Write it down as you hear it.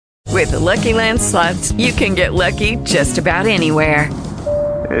With the Lucky Land Slots, you can get lucky just about anywhere.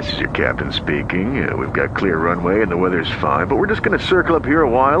 This is your captain speaking. We've got clear runway and the weather's fine, but we're just going to circle up here a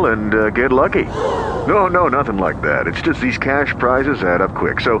while and get lucky. No, nothing like that. It's just these cash prizes add up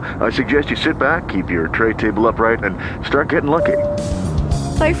quick. So I suggest you sit back, keep your tray table upright, and start getting lucky.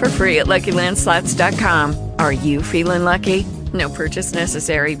 Play for free at LuckyLandSlots.com. Are you feeling lucky? No purchase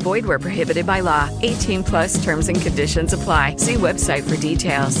necessary. Void where prohibited by law. 18 plus terms and conditions apply. See website for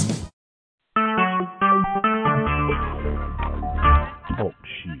details. Talk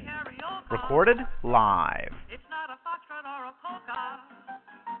Shoe. Recorded live. It's not a foxtrot or a polka.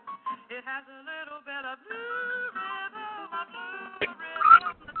 It has a little bit of blue rhythm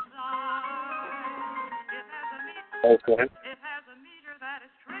inside. It has a It has a meter that is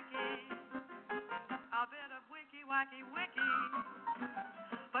tricky. A bit of wicky wacky wicky.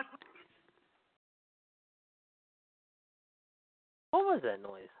 But what was that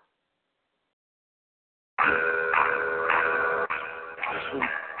noise?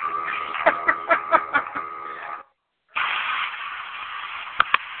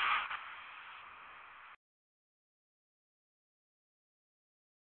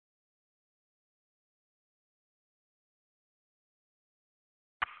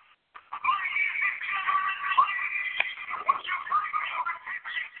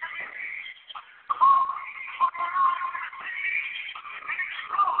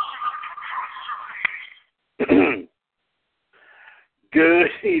 Good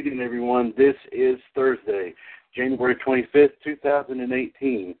evening, everyone. This is Thursday, January 25th,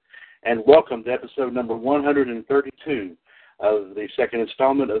 2018, and welcome to episode number 132 of the second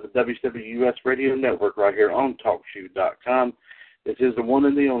installment of the WWFUS Radio Network right here on TalkShoe.com. This is the one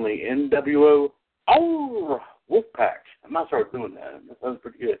and the only NWO Wolfpac. I might start doing that. That sounds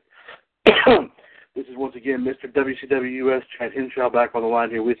pretty good. This is once again Mr. WCWUS Chad Henshaw back on the line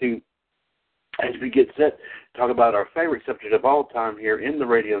here with you as we get set to talk about our favorite subject of all time here in the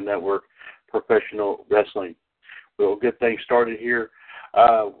radio network, professional wrestling. We'll get things started here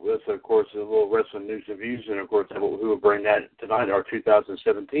with, of course, a little wrestling news and views, and, of course, who will bring that tonight, our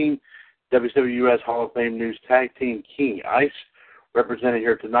 2017 WWFUS Hall of Fame News Tag Team King Ice, represented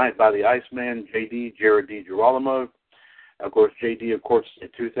here tonight by the Iceman, JD, Jared DiGirolamo. Of course, JD, of course, is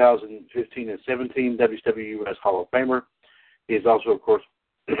a 2015 and 17 WWFUS Hall of Famer. He is also, of course,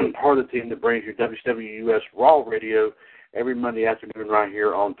 part of the team that brings you WWFUS Raw Radio every Monday afternoon right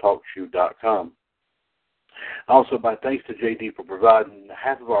here on TalkShoe.com. Also, by thanks to JD for providing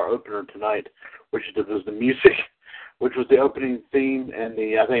half of our opener tonight, which was the music, which was the opening theme and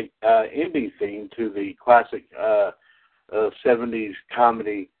the, I think, ending theme to the classic 70s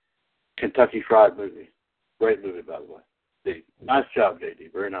comedy Kentucky Fried movie. Great movie, by the way. Nice job,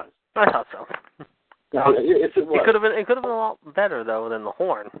 JD. Very nice. I thought so. No, it could have been a lot better though than the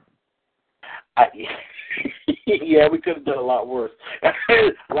horn. Yeah, we could have done a lot worse. a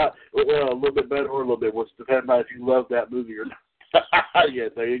little bit better or a little bit worse, depending on if you love that movie or not. Yeah,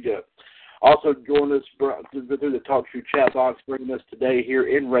 there you go. Also, join us through the Talk Shoe chat box, bringing us today here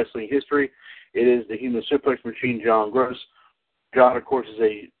in wrestling history. It is the Human Suplex Machine, John Gross. John, of course, is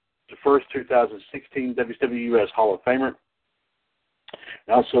the first 2016 WWFUS Hall of Famer.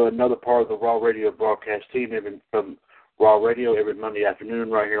 And also another part of the Raw Radio broadcast team from Raw Radio every Monday afternoon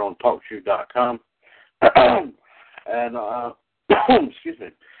right here on TalkShoe.com. And, excuse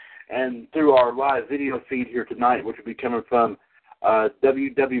me, and through our live video feed here tonight, which will be coming from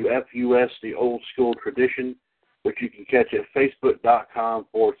WWFUS, the Old School Tradition, which you can catch at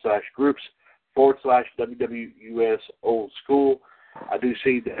Facebook.com/groups/WWUS Old School. I do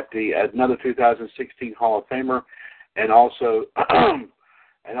see that another 2016 Hall of Famer, and also,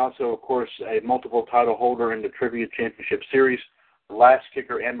 of course, a multiple title holder in the Trivia Championship Series. The last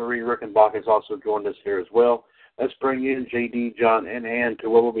kicker, Anne-Marie Rickenbach, has also joined us here as well. Let's bring in JD, John, and Ann to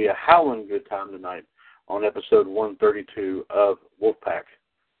what will be a howling good time tonight on episode 132 of Wolfpac.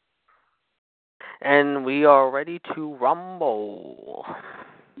 And we are ready to rumble.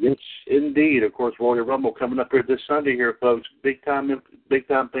 Yes, indeed. Of course, Royal Rumble coming up here this Sunday here, folks. Big time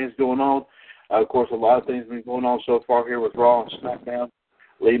things going on. Of course, a lot of things have been going on so far here with Raw and SmackDown,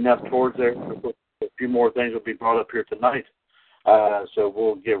 leading up towards there. Of course, a few more things will be brought up here tonight. So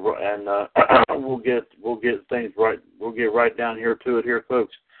we'll get things right. We'll get right down here to it here,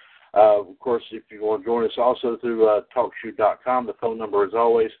 folks. Of course, if you want to join us also through TalkShoe.com, the phone number is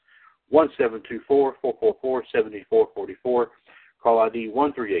always 1-724-444-7444. Call ID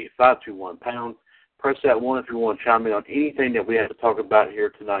 138521#. Press that 1 if you want to chime in on anything that we have to talk about here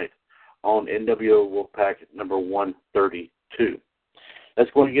tonight on NWO Wolfpac number 132.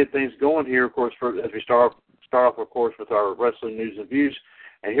 Let's go and get things going here, of course, as we start off, of course, with our wrestling news and views.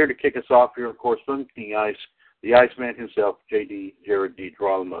 And here to kick us off here, of course, from King Ice, the Iceman himself, J.D. Jared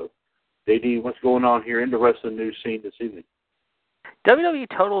DiGirolamo. J.D., what's going on here in the wrestling news scene this evening? WWE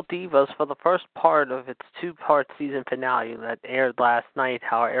Total Divas, for the first part of its two-part season finale that aired last night,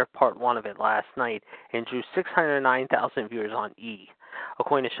 aired part one of it last night, and drew 609,000 viewers on E,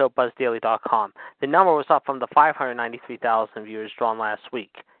 according to ShowBuzzDaily.com. The number was up from the 593,000 viewers drawn last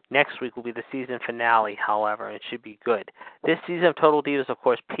week. Next week will be the season finale, however, and it should be good. This season of Total Divas, of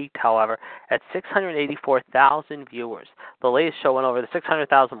course, peaked, however, at 684,000 viewers. The latest show went over the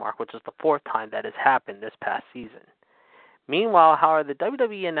 600,000 mark, which is the fourth time that has happened this past season. Meanwhile, however, the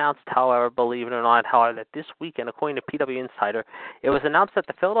WWE announced, however, believe it or not, however, that this weekend, according to PW Insider, it was announced that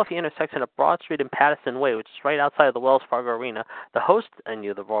the Philadelphia intersection of Broad Street and Patterson Way, which is right outside of the Wells Fargo Arena, the host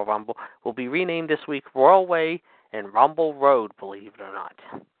venue of the Royal Rumble, will be renamed this week Royal Way and Rumble Road, believe it or not.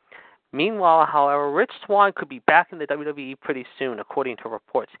 Meanwhile, however, Rich Swann could be back in the WWE pretty soon, according to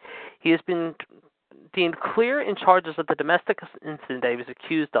reports. He has been deemed clear in charges of the domestic incident that he was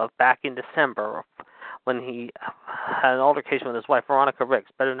accused of back in December when he had an altercation with his wife, Veronica Riggs,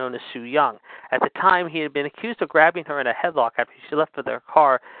 better known as Sue Young. At the time, he had been accused of grabbing her in a headlock after she left for their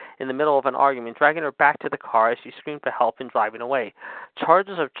car in the middle of an argument, dragging her back to the car as she screamed for help and driving away.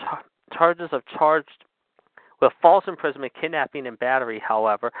 Charges of charged with false imprisonment, kidnapping, and battery,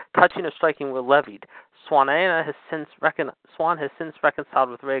 however, touching or striking were levied. Swann has since reconciled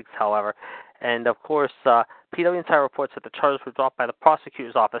with Riggs, however, and of course, PW Insider reports that the charges were dropped by the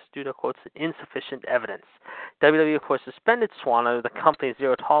prosecutor's office due to, quote, insufficient evidence. WWE, of course, suspended Swann under the company's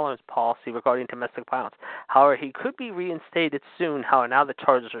zero-tolerance policy regarding domestic violence. However, he could be reinstated soon, however, now the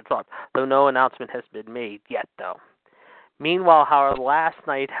charges are dropped, though no announcement has been made yet, though. Meanwhile, however, last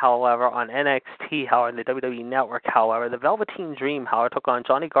night, however, on NXT, however, in the WWE Network, however, the Velveteen Dream, however, took on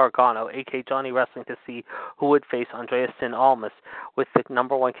Johnny Gargano, a.k.a. Johnny Wrestling, to see who would face Andreas Sin Almas with the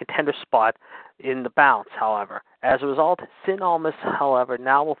number one contender spot in the Bounce, however. As a result, Sin Almas, however,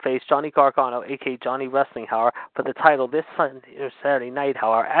 now will face Johnny Gargano, a.k.a. Johnny Wrestling, however, for the title this Saturday night,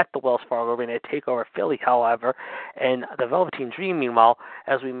 however, at the Wells Fargo Arena at TakeOver Philly, however, and the Velveteen Dream, meanwhile,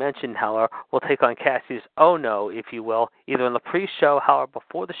 as we mentioned, however, will take on Cassie's Oh No, if you will, either in the pre-show, however,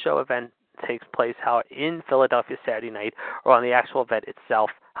 before the show event takes place, however, in Philadelphia Saturday night, or on the actual event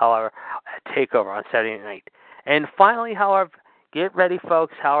itself, however, at TakeOver on Saturday night. And finally, however, get ready,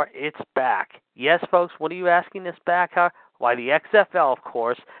 folks, however, it's back. Yes, folks, what are you asking this back, however? Why, the XFL, of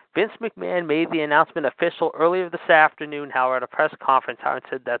course. Vince McMahon made the announcement official earlier this afternoon, however, at a press conference, however, and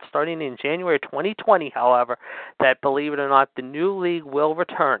said that starting in January 2020, however, that, believe it or not, the new league will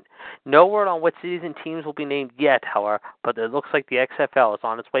return. No word on what cities and teams will be named yet, however, but it looks like the XFL is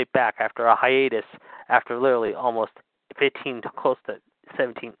on its way back after a hiatus, after literally almost 15 to close to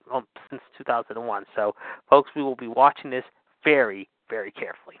 17, since 2001. So, folks, we will be watching this very, very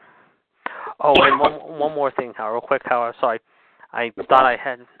carefully. Oh, and one more thing, real quick, however, sorry. I thought I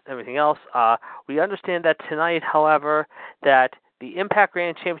had everything else. We understand that tonight, however, that the Impact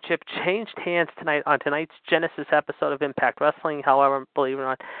Grand Championship changed hands tonight on tonight's Genesis episode of Impact Wrestling. However, believe it or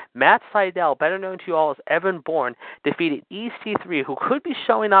not, Matt Sydal, better known to you all as Evan Bourne, defeated EC3, who could be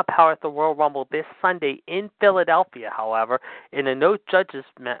showing up, however, at the Royal Rumble this Sunday in Philadelphia, however, in a no judges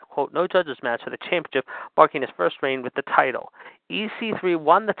match for the championship, marking his first reign with the title. EC3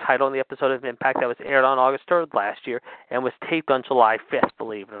 won the title in the episode of Impact that was aired on August 3rd last year and was taped on July 5th,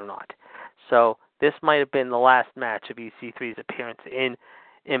 believe it or not. So this might have been the last match of EC3's appearance in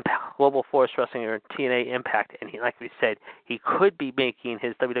Impact, Global Force Wrestling, or TNA Impact, and like we said, he could be making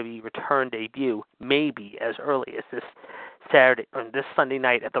his WWE return debut maybe as early as this Saturday or this Sunday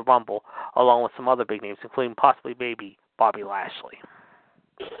night at the Rumble, along with some other big names, including possibly maybe Bobby Lashley.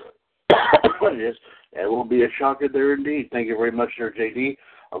 Yes, it will be a shocker there indeed. Thank you very much, there, JD.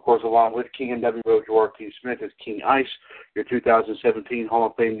 Of course, along with King NWO Gerard T. Smith is King Ice, your 2017 Hall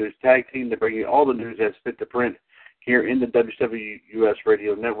of Fame News Tag Team. They bring you all the news that's fit to print here in the WWFUS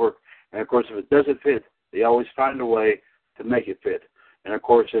Radio Network. And, of course, if it doesn't fit, they always find a way to make it fit. And, of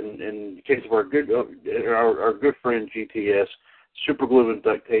course, in the case of our good friend GTS, super glue and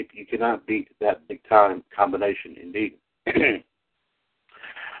duct tape, you cannot beat that big-time combination, indeed.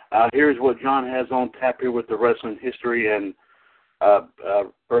 Here's what John has on tap here with the wrestling history and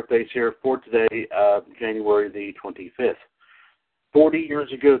birthdays here for today, January the 25th. 40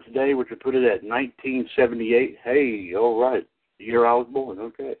 years ago today, which would put it at 1978. Hey, all right, the year I was born,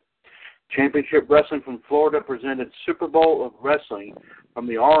 okay. Championship Wrestling from Florida presented Super Bowl of Wrestling from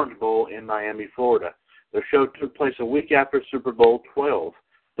the Orange Bowl in Miami, Florida. The show took place a week after Super Bowl 12,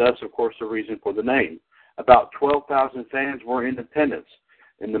 thus, of course, the reason for the name. About 12,000 fans were in attendance.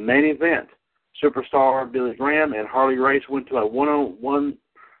 In the main event, superstar Billy Graham and Harley Race went to a one-on-one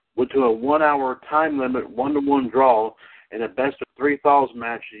went to a 1-hour time limit 1-1 draw in a best-of-3 falls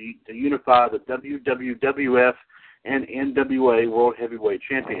match to unify the WWF and NWA World Heavyweight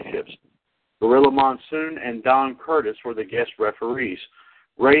Championships. Gorilla Monsoon and Don Curtis were the guest referees.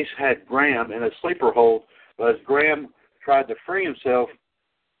 Race had Graham in a sleeper hold, but as Graham tried to free himself,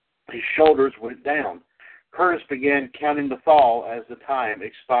 his shoulders went down. Curtis began counting the fall as the time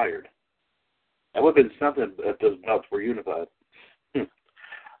expired. That would have been something if those belts were unified.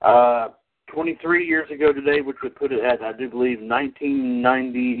 23 years ago today, which would put it at, I do believe,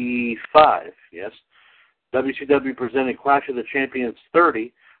 1995, yes, WCW presented Clash of the Champions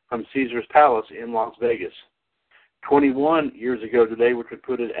 30 from Caesar's Palace in Las Vegas. 21 years ago today, which would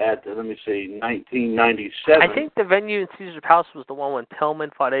put it at, 1997. I think the venue in Caesar's Palace was the one when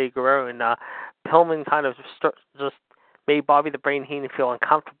Pillman fought Eddie Guerrero, and Pillman kind of just made Bobby the Brain Heenan feel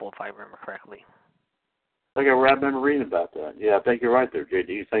uncomfortable, if I remember correctly. I remember reading about that. Yeah, I think you're right there,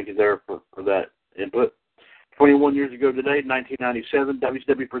 JD. Thank you there for that input. 21 years ago today, 1997,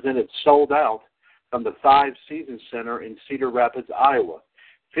 WCW presented Sold Out from the 5 Seasons Center in Cedar Rapids, Iowa.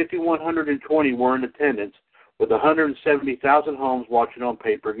 5,120 were in attendance, with 170,000 homes watching on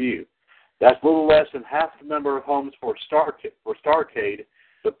pay-per-view. That's a little less than half the number of homes for Starrcade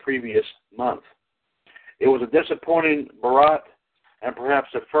the previous month. It was a disappointing baroque and perhaps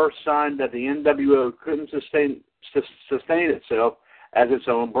the first sign that the NWO couldn't sustain itself as its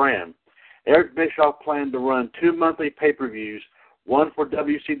own brand. Eric Bischoff planned to run 2 monthly pay-per-views, one for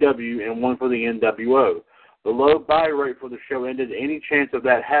WCW and one for the NWO. The low buy rate for the show ended any chance of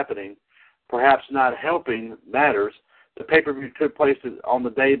that happening. Perhaps not helping matters, the pay-per-view took place on the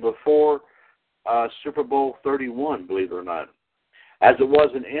day before Super Bowl 31, believe it or not. As it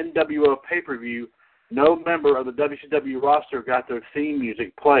was an NWO pay-per-view, no member of the WCW roster got their theme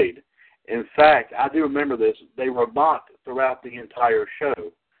music played. In fact, I do remember this, they were mocked throughout the entire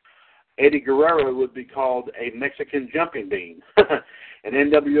show. Eddie Guerrero would be called a Mexican jumping bean. And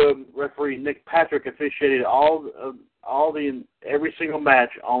NWO referee Nick Patrick officiated every single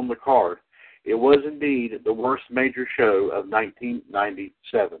match on the card. It was indeed the worst major show of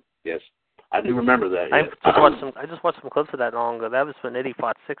 1997. Yes, I do remember that. Yes. I just watched some clips of that long ago. That was when Eddie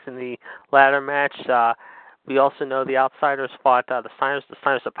fought 6 in the ladder match. We also know the Outsiders fought the Steiners. The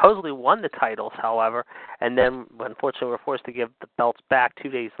Steiners supposedly won the titles, however, and then unfortunately were forced to give the belts back 2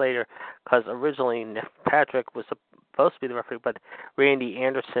 days later because originally Nick Patrick was supposed to be the referee, but Randy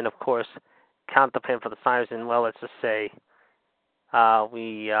Anderson, of course, counted the pin for the Steiners, and well, let's just say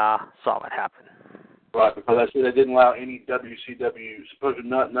we saw what happened. Right, because I said they didn't allow any WCW, supposed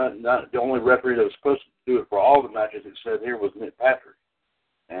not the only referee that was supposed to do it for all the matches, it said here was Nick Patrick.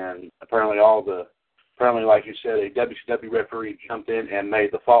 And apparently like you said, a WCW referee jumped in and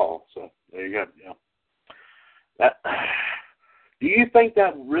made the fall. So there you go. Do you think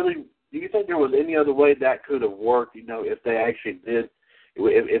there was any other way that could have worked, if they actually did,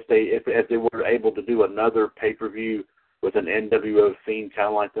 if they were able to do another pay-per-view with an NWO theme kind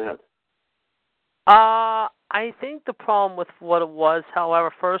of like that? I think the problem with what it was,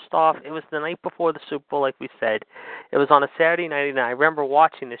 however, first off, it was the night before the Super Bowl, like we said. It was on a Saturday night, and I remember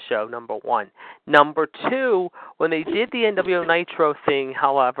watching the show, number one. Number two, when they did the NWO Nitro thing,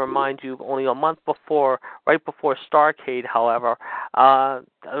 however, mind you, only a month before, right before Starrcade, however,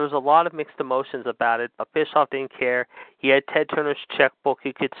 there was a lot of mixed emotions about it, but Bischoff didn't care. He had Ted Turner's checkbook.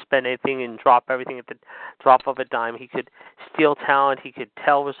 He could spend anything and drop everything at the drop of a dime. He could steal talent. He could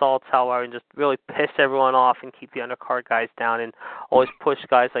tell results, however, and just really piss everyone off and keep the undercard guys down and always push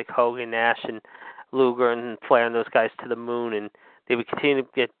guys like Hogan, Nash, and Luger and Flair and those guys to the moon. And they would continue to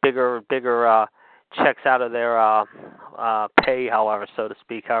get bigger and bigger checks out of their pay, however, so to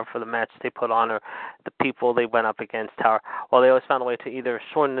speak, however, for the match they put on or the people they went up against, however. Well, they always found a way to either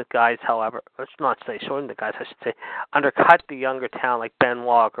shorten the guys, however, or not say shorten the guys, I should say, undercut the younger talent like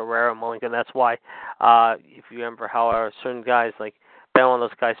Benoit, Guerrero, Mulligan. That's why, if you remember, however, certain guys like Benoit,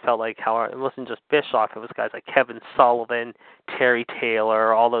 those guys felt like, however, it wasn't just Bischoff, it was guys like Kevin Sullivan, Terry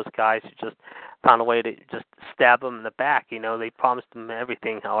Taylor, all those guys who just found a way to just stab them in the back. They promised them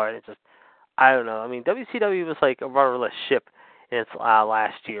everything, however, it just, I don't know. I mean, WCW was like a rudderless ship in its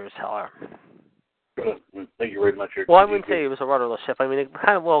last years, however. Thank you very much. Well, I wouldn't say it was a rudderless ship. I mean, it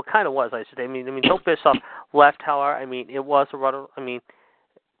kind of was, I should say. I mean, Bill Bischoff left, however. I mean, it was a rudder. I mean,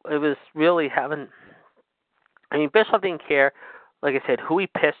 it was really having. I mean, Bischoff didn't care, like I said, who he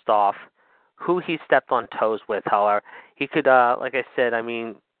pissed off, who he stepped on toes with, however. He could, like I said, I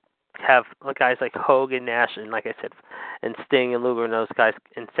mean, have guys like Hogan, Nash, and like I said, and Sting and Luger and those guys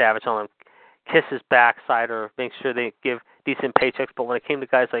and Savage on them kiss his backside or make sure they give decent paychecks. But when it came to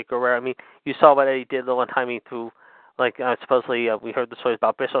guys like Guerrero, I mean, you saw what Eddie did the one time he threw supposedly we heard the stories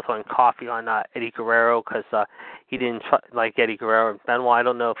about Bischoff throwing coffee on Eddie Guerrero because he didn't like Eddie Guerrero and Benoit. I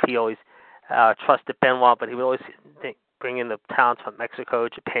don't know if he always trusted Benoit, but he would always bring in the talents from Mexico,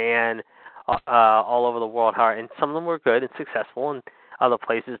 Japan, all over the world. And some of them were good and successful in other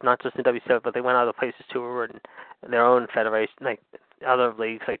places, not just in WCW, but they went other places too, or in their own federation, like other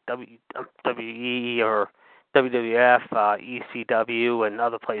leagues like WWE or WWF, ECW, and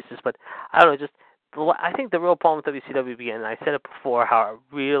other places. But I don't know, I think the real problem with WCW began, and I said it before, how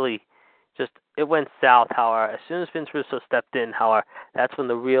it really it went south. How as soon as Vince Russo stepped in, that's when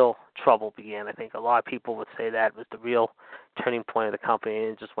the real trouble began. I think a lot of people would say that was the real turning point of the company,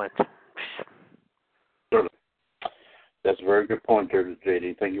 and it just went. Certainly. That's a very good point there,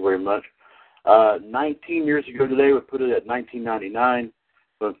 JD. Thank you very much. 19 years ago today, we put it at 1999,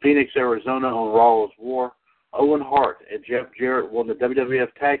 when Phoenix, Arizona, on Raw's War, Owen Hart and Jeff Jarrett won the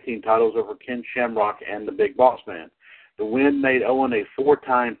WWF Tag Team titles over Ken Shamrock and the Big Boss Man. The win made Owen a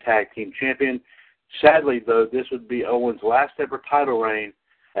 4-time Tag Team champion. Sadly, though, this would be Owen's last ever title reign,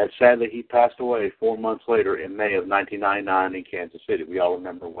 as sadly he passed away 4 months later in May of 1999 in Kansas City. We all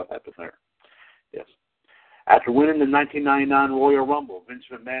remember what happened there. Yes. After winning the 1999 Royal Rumble, Vince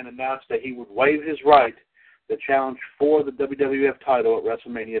McMahon announced that he would waive his right to challenge for the WWF title at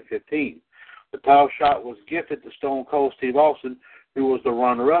WrestleMania 15. The title shot was gifted to Stone Cold Steve Austin, who was the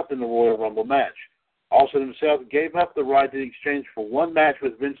runner-up in the Royal Rumble match. Austin himself gave up the right in exchange for one match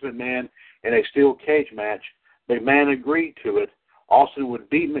with Vince McMahon in a steel cage match. McMahon agreed to it. Austin would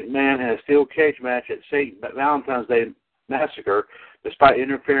beat McMahon in a steel cage match at St. Valentine's Day Massacre, despite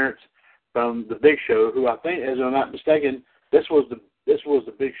interference from the Big Show, who I think, as I'm not mistaken, this was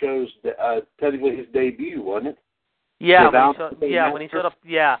the Big Show's technically his debut, wasn't it? Yeah, when he showed up,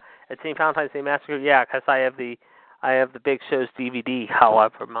 at St. Valentine's Day Massacre, because I have the Big Show's DVD. How I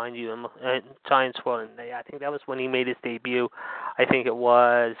remind you, in Giants World, and I think that was when he made his debut. I think it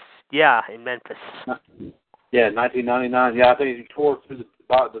was in Memphis. Yeah, 1999. Yeah, I think he tore through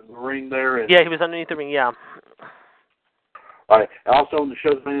the ring there. He was underneath the ring. Yeah. All right. Also in the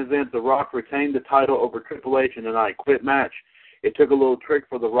show's main event, The Rock retained the title over Triple H in an I Quit match. It took a little trick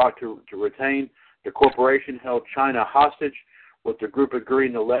for The Rock to retain. The corporation held China hostage, with the group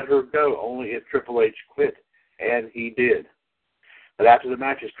agreeing to let her go only if Triple H quit, and he did. But after the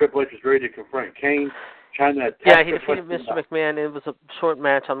match, as Triple H was ready to confront Kane, China attacked. He defeated Mr. McMahon. It was a short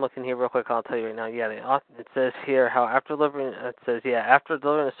match. I'm looking here real quick. I'll tell you right now. It says here how after delivering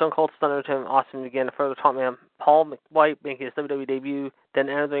a Stone Cold Stunner to him, Austin began to furture taunt man Paul White making his WWE debut, then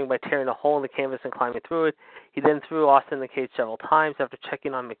entered the ring by tearing a hole in the canvas and climbing through it. He then threw Austin in the cage several times. After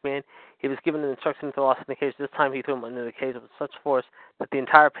checking on McMahon, he was given an instruction to throw Austin in the cage. This time he threw him into the cage with such force that the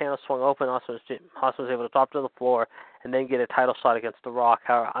entire panel swung open. Austin was able to drop to the floor and then get a title shot against The Rock,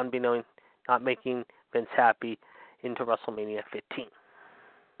 however, unbeknown, not making Vince happy, into WrestleMania 15.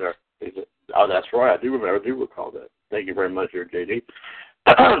 There. Oh, that's right. I do recall that. Thank you very much, here, JD.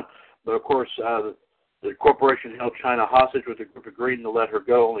 But of course, the corporation held China hostage, with the group agreeing to let her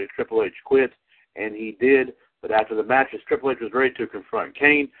go. Only Triple H quit, and he did. But after the match, as Triple H was ready to confront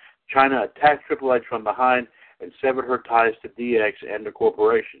Kane, China attacked Triple H from behind and severed her ties to DX and the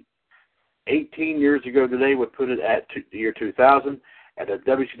corporation. 18 years ago today would put it at the year 2000. At a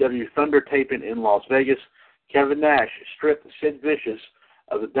WCW Thunder taping in Las Vegas, Kevin Nash stripped Sid Vicious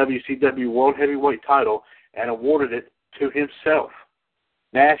of the WCW World Heavyweight title and awarded it to himself.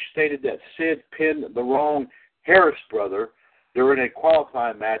 Nash stated that Sid pinned the wrong Harris brother during a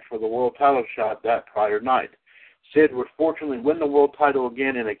qualifying match for the world title shot that prior night. Sid would fortunately win the world title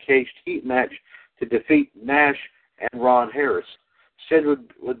again in a caged heat match to defeat Nash and Ron Harris. Sid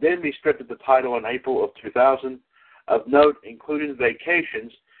would then be stripped of the title in April of 2000. Of note, including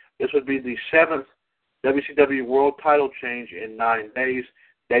vacations, this would be the 7th WCW World title change in 9 days,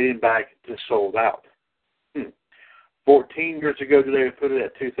 dating back to Sold Out. 14 years ago today, we put it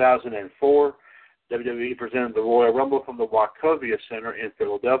at 2004. WWE presented the Royal Rumble from the Wachovia Center in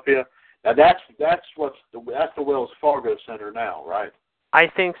Philadelphia. Now that's the Wells Fargo Center now, right? I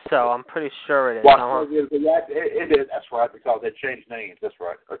think so. I'm pretty sure it is. It is. That's right, because they changed names. That's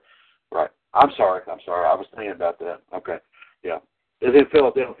right. Right. I'm sorry. I was thinking about that. Okay. Yeah. It's in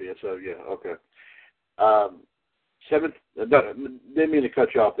Philadelphia, so yeah. Okay. Didn't mean to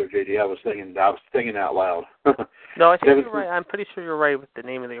cut you off there, JD. I was thinking out loud. No, I think you're right. I'm pretty sure you're right with the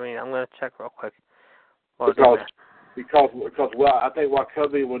name of the arena. I'm going to check real quick. Because I think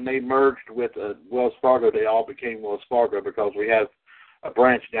Wachovia, when they merged with Wells Fargo, they all became Wells Fargo, because we have a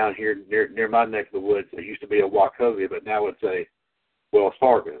branch down here near my neck of the woods that used to be a Wachovia, but now it's a Wells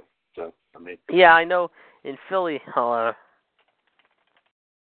Fargo. So, I mean. Yeah, I know in Philly, Right.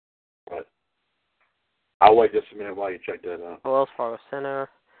 I'll wait just a minute while you check that out. Wells Fargo Center.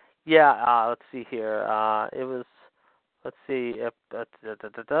 Yeah, let's see here. It was, let's see. Hold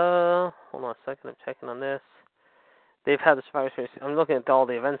on a second. I'm checking on this. They've had the Survivor Series. I'm looking at all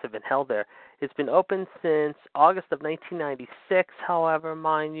the events that have been held there. It's been open since August of 1996, however,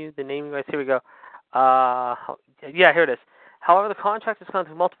 mind you. The naming rights, here we go. Yeah, here it is. However, the contract has gone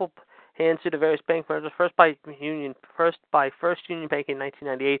through multiple hands due to various bank mergers. First by First Union Bank in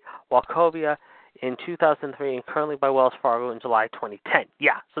 1998, Wachovia in 2003, and currently by Wells Fargo in July 2010.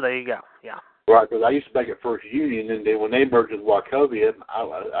 Yeah, so there you go. Yeah. Right, because I used to bank at First Union, and then when they merged with Wachovia,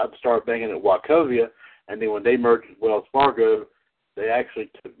 I started banking at Wachovia, and then when they merged with Wells Fargo, they actually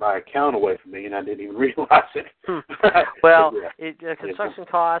took my account away from me, and I didn't even realize it. Well, construction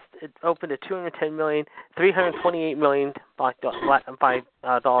cost, it opened at $210 million, $328 million by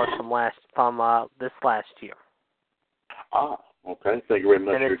dollars from this last year. Ah, okay. Thank you very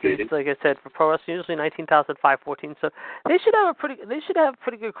much. And it's like I said, for pro wrestling, usually 19,514. So they should have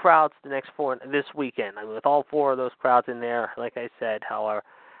pretty good crowds this weekend. I mean, with all four of those crowds in there, like I said, however.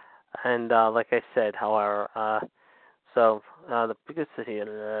 So the biggest city,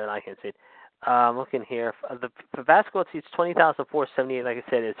 I can see it. Looking here, for basketball seats 20,478. Like I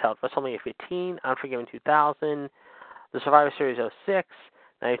said, it's held WrestleMania 15, Unforgiven 2000, the Survivor Series 06,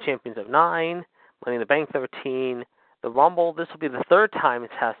 Night of Champions 09, Money in the Bank 13, the Rumble. This will be the third time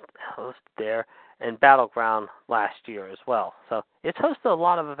it's hosted there, and Battleground last year as well. So it's hosted a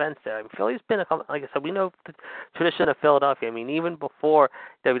lot of events there. I mean, Philly's been, like I said, we know the tradition of Philadelphia. I mean, even before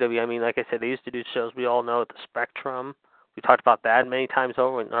WWE, I mean, like I said, they used to do shows we all know at the Spectrum. We talked about that many times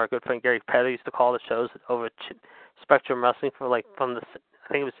over, and our good friend Gary Petty used to call the shows over at Spectrum Wrestling from the, I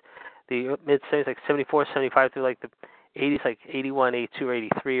think it was the mid-70s, like 74, 75 through like the 80s, like 81, 82, or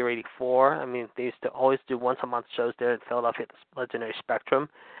 83, or 84. I mean, they used to always do once-a-month shows there in Philadelphia at the legendary Spectrum.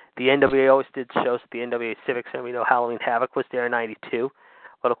 The NWA always did shows at the NWA Civic Center. We know Halloween Havoc was there in 92.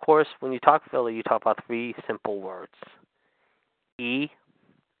 But, of course, when you talk Philly, you talk about three simple words. ECW.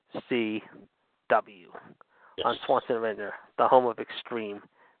 On Swanson River, the home of Extreme.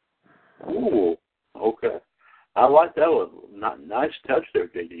 Ooh, okay. I like that one. Nice touch there,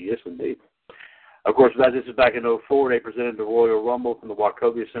 JD. Yes, indeed. Of course, this is back in 2004. They presented the Royal Rumble from the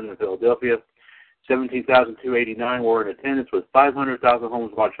Wachovia Center in Philadelphia. 17,289 were in attendance, with 500,000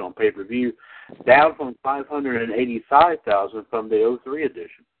 homes watching on pay-per-view, down from 585,000 from the 2003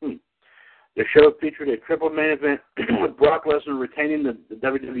 edition. The show featured a triple main event with Brock Lesnar retaining the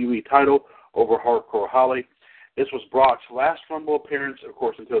WWE title over Hardcore Holly. This was Brock's last Rumble appearance, of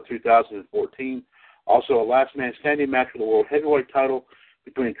course, until 2014. Also, a last man standing match for the World Heavyweight title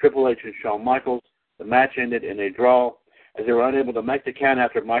between Triple H and Shawn Michaels. The match ended in a draw, as they were unable to make the count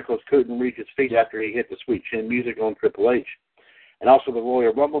after Michaels couldn't reach his feet after he hit the sweet chin music on Triple H. And also the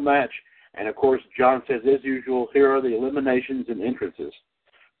Royal Rumble match. And, of course, John says, as usual, here are the eliminations and entrances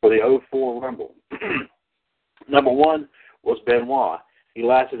for the 2004 Rumble. Number one was Benoit. He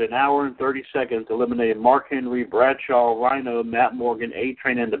lasted an hour and 30 seconds, eliminating Mark Henry, Bradshaw, Rhino, Matt Morgan,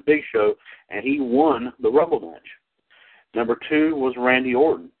 A-Train, and The Big Show, and he won the Rumble match. Number two was Randy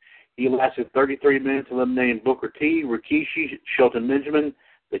Orton. He lasted 33 minutes, eliminating Booker T, Rikishi, Shelton Benjamin,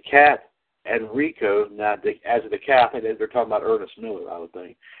 The Cat, and Rico. Now, as of The Cat, I think they're talking about Ernest Miller, I would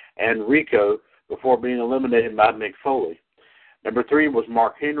think, and Rico, before being eliminated by Mick Foley. Number three was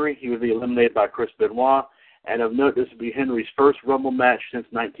Mark Henry. He would be eliminated by Chris Benoit. And of note, this would be Henry's first Rumble match since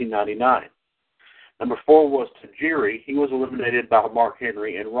 1999. Number four was Tajiri. He was eliminated by Mark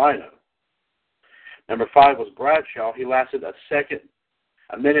Henry and Rhino. Number five was Bradshaw. He lasted a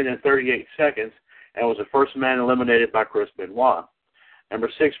minute and 38 seconds, and was the first man eliminated by Chris Benoit. Number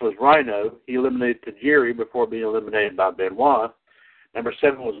six was Rhino. He eliminated Tajiri before being eliminated by Benoit. Number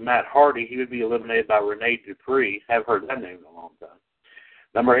seven was Matt Hardy. He would be eliminated by Rene Dupree. Haven't heard that name in a long time.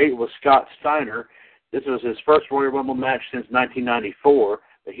 Number eight was Scott Steiner. This was his first Royal Rumble match since 1994,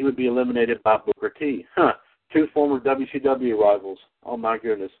 but he would be eliminated by Booker T. Two former WCW rivals. Oh, my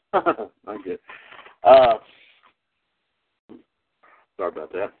goodness. My goodness. Sorry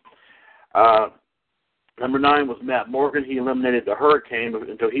about that. Number nine was Matt Morgan. He eliminated the Hurricane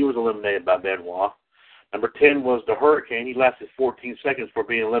until he was eliminated by Benoit. Number 10 was the Hurricane. He lasted 14 seconds before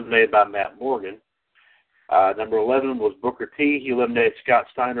being eliminated by Matt Morgan. Number 11 was Booker T. He eliminated Scott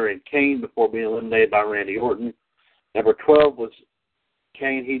Steiner and Kane before being eliminated by Randy Orton. Number 12 was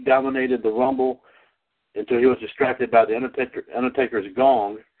Kane. He dominated the Rumble until he was distracted by the Undertaker's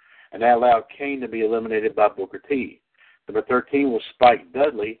gong, and that allowed Kane to be eliminated by Booker T. Number 13 was Spike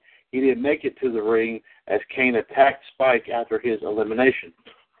Dudley. He didn't make it to the ring as Kane attacked Spike after his elimination.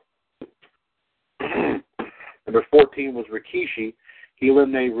 Number 14 was Rikishi. He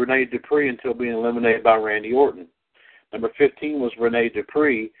eliminated Rene Dupree until being eliminated by Randy Orton. Number 15 was Rene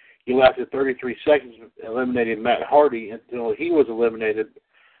Dupree. He lasted 33 seconds, eliminating Matt Hardy until he was eliminated,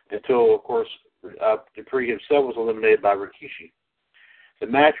 until, of course, Dupree himself was eliminated by Rikishi. The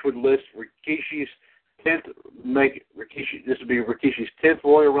match would list Rikishi's 10th, this would be Rikishi's 10th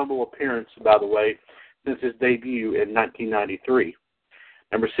Royal Rumble appearance, by the way, since his debut in 1993.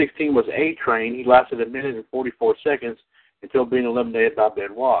 Number 16 was A-Train. He lasted 1 minute and 44 seconds until being eliminated by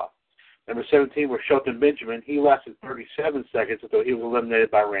Benoit. Number 17 was Shelton Benjamin. He lasted 37 seconds until he was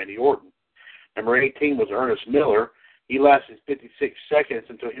eliminated by Randy Orton. Number 18 was Ernest Miller. He lasted 56 seconds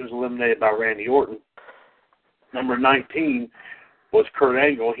until he was eliminated by Randy Orton. Number 19 was Kurt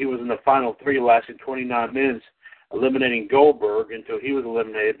Angle. He was in the final three, lasting 29 minutes, eliminating Goldberg until he was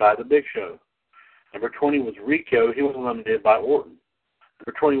eliminated by The Big Show. Number 20 was Rico. He was eliminated by Orton.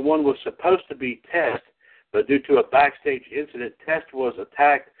 Number 21 was supposed to be Test, but due to a backstage incident, Test was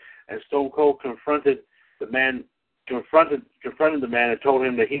attacked, and Stone Cold confronted the man and told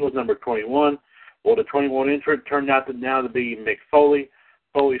him that he was number 21. Well, the 21 entrant turned out to now to be Mick Foley.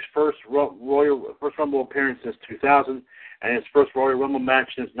 Foley's first Rumble appearance since 2000, and his first Royal Rumble match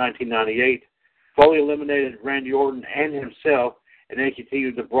since 1998. Foley eliminated Randy Orton and himself, and they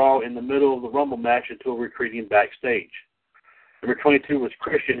continued to brawl in the middle of the Rumble match until retreating backstage. Number 22 was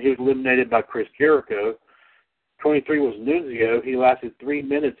Christian. He was eliminated by Chris Jericho. 23 was Nunzio. He lasted 3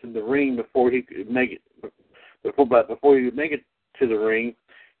 minutes in the ring before he could make it. Before he could make it to the ring,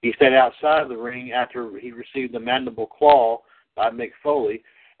 he stayed outside of the ring after he received the mandible claw by Mick Foley,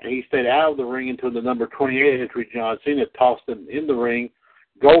 and he stayed out of the ring until the number 28 entry, John Cena, tossed him in the ring.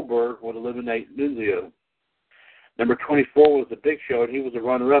 Goldberg would eliminate Nunzio. Number 24 was The Big Show, and he was a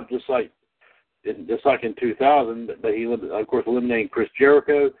runner-up just like in 2000, but he, of course, eliminating Chris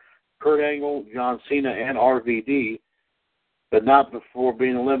Jericho, Kurt Angle, John Cena, and RVD, but not before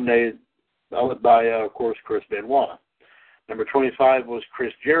being eliminated by, of course, Chris Benoit. Number 25 was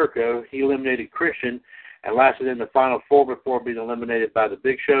Chris Jericho. He eliminated Christian and lasted in the final four before being eliminated by The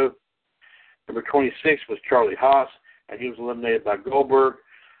Big Show. Number 26 was Charlie Haas, and he was eliminated by Goldberg.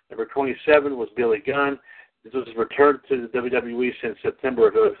 Number 27 was Billy Gunn. This was his return to the WWE since September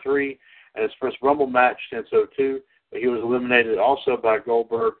of 2003, and his first Rumble match since 2002, but he was eliminated also by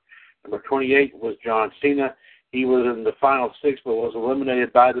Goldberg. Number 28 was John Cena. He was in the final six, but was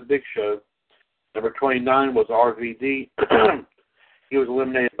eliminated by The Big Show. Number 29 was RVD. He was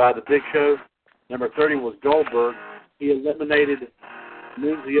eliminated by The Big Show. Number 30 was Goldberg. He eliminated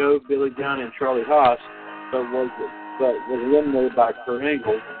Nunzio, Billy Gunn, and Charlie Haas, but was eliminated by Kurt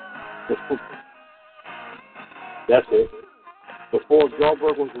Angle. That's it. Before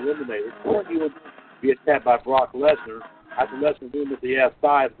Goldberg was eliminated, he would be attacked by Brock Lesnar. After Lesnar beat him with the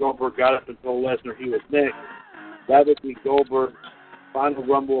F5, Goldberg got up and told Lesnar he was next. That would be Goldberg's final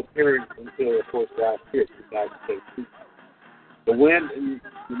Rumble appearance until, of course, last year, 2017. The win in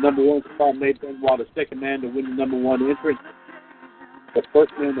the number one spot made Benoit the second man to win the number one entrance. The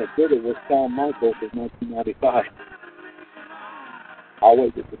first man that did it was Shawn Michaels in 1995. I'll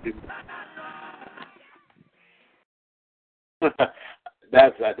wait just a few minutes.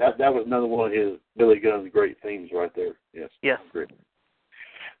 That was another one of his Billy Gunn's great themes right there. Yes. Great.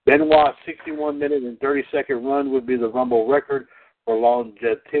 Benoit's 61-minute and 30-second run would be the Rumble record for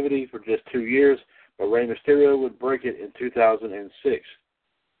longevity for just 2 years, but Rey Mysterio would break it in 2006.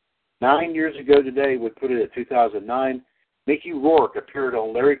 9 years ago today would put it at 2009. Mickey Rourke appeared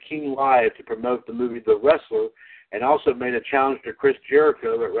on Larry King Live to promote the movie The Wrestler and also made a challenge to Chris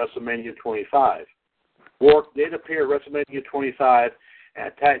Jericho at WrestleMania 25. Rourke did appear at WrestleMania 25 and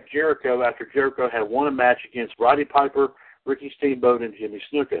attacked Jericho after Jericho had won a match against Roddy Piper, Ricky Steamboat, and Jimmy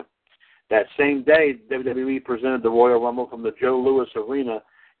Snuka. That same day, WWE presented the Royal Rumble from the Joe Louis Arena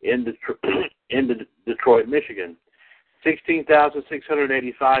in Detroit, Michigan.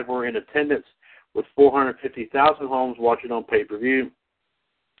 16,685 were in attendance, with 450,000 homes watching on pay-per-view,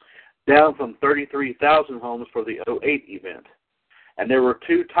 down from 33,000 homes for the 2008 event. And there were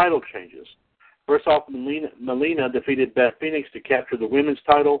two title changes. First off, Melina defeated Beth Phoenix to capture the women's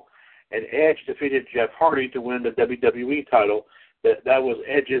title, and Edge defeated Jeff Hardy to win the WWE title. That was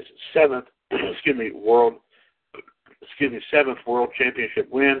Edge's seventh World Championship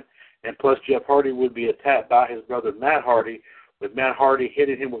win, and plus Jeff Hardy would be attacked by his brother Matt Hardy, with Matt Hardy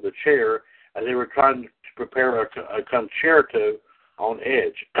hitting him with a chair as they were trying to prepare a concerto on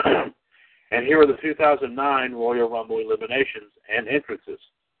Edge. And here are the 2009 Royal Rumble eliminations and entrances.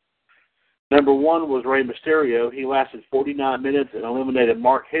 Number 1 was Rey Mysterio. He lasted 49 minutes and eliminated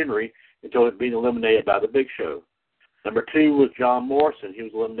Mark Henry until being eliminated by The Big Show. Number 2 was John Morrison. He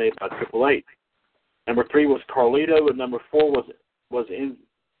was eliminated by Triple H. Number 3 was Carlito, and number 4 was was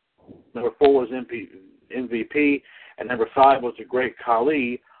number 4 was MVP, and number 5 was the Great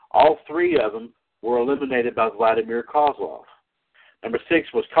Khali. All 3 of them were eliminated by Vladimir Kozlov. Number 6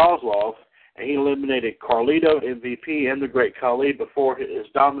 was Kozlov, and he eliminated Carlito, MVP, and the Great Khali before his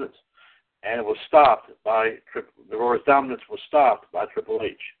dominance, and it was stopped by Triple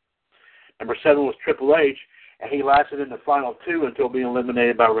H. Number 7 was Triple H, and he lasted in the final 2 until being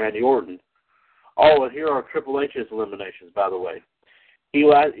eliminated by Randy Orton. Here are Triple H's eliminations, by the way. He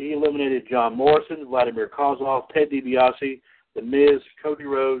eliminated John Morrison, Vladimir Kozlov, Ted DiBiase, The Miz, Cody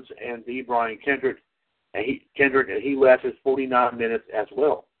Rhodes, and D. Brian Kendrick. And he lasted 49 minutes as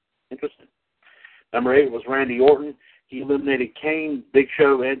well. Interesting. Number 8 was Randy Orton. He eliminated Kane, Big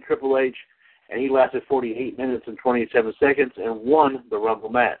Show, and Triple H, and he lasted 48 minutes and 27 seconds and won the Rumble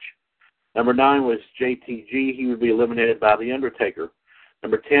match. Number 9 was JTG. He would be eliminated by The Undertaker.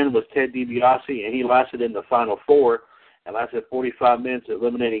 Number 10 was Ted DiBiase, and he lasted in the final 4 and lasted 45 minutes,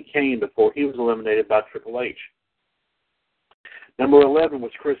 eliminating Kane before he was eliminated by Triple H. Number 11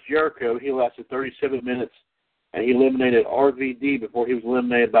 was Chris Jericho. He lasted 37 minutes, and he eliminated RVD before he was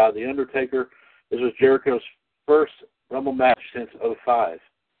eliminated by The Undertaker. This was Jericho's first Rumble match since 2005.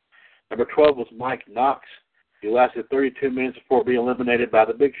 Number 12 was Mike Knox. He lasted 32 minutes before being eliminated by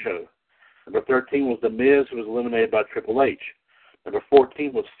The Big Show. Number 13 was The Miz, who was eliminated by Triple H. Number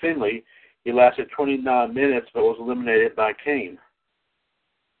 14 was Finlay. He lasted 29 minutes but was eliminated by Kane.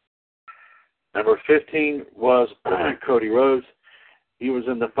 Number 15 was Cody Rhodes. He was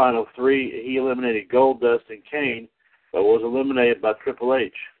in the final 3. He eliminated Goldust and Kane but was eliminated by Triple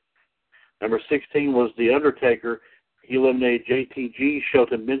H. Number 16 was The Undertaker. He eliminated JTG,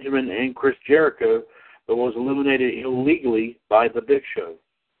 Shelton Benjamin, and Chris Jericho but was eliminated illegally by The Big Show.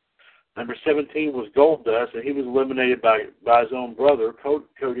 Number 17 was Goldust, and he was eliminated by his own brother,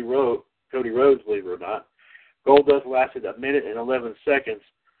 Cody Rhodes, believe it or not. Goldust lasted 1 minute and 11 seconds.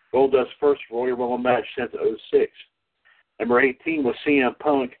 Goldust's first Royal Rumble match since 2006. Number 18 was CM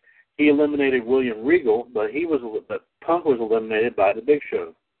Punk. He eliminated William Regal, but Punk was eliminated by The Big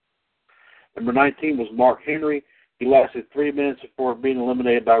Show. Number 19 was Mark Henry. He lasted 3 minutes before being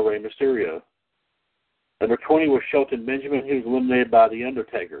eliminated by Rey Mysterio. Number 20 was Shelton Benjamin. He was eliminated by The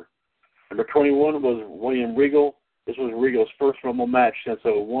Undertaker. Number 21 was William Regal. This was Regal's first Rumble match since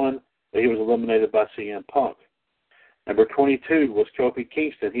 2001, but he was eliminated by CM Punk. Number 22 was Kofi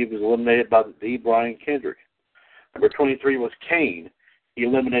Kingston. He was eliminated by D. Brian Kendrick. Number 23 was Kane. He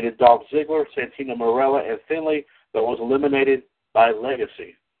eliminated Dolph Ziggler, Santino Marella, and Finlay, but was eliminated by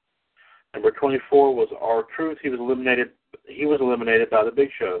Legacy. Number 24 was R-Truth. He was eliminated by The Big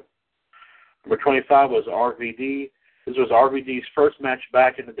Show. Number 25 was RVD. This was RVD's first match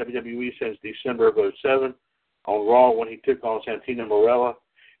back in the WWE since December of 2007 on Raw when he took on Santino Marella.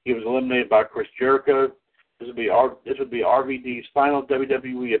 He was eliminated by Chris Jericho. This would be RVD's final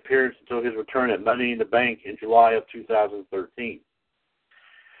WWE appearance until his return at Money in the Bank in July of 2013.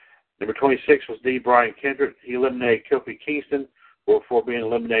 Number 26 was D. Brian Kendrick. He eliminated Kofi Kingston before being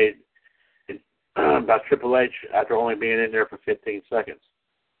eliminated by Triple H after only being in there for 15 seconds.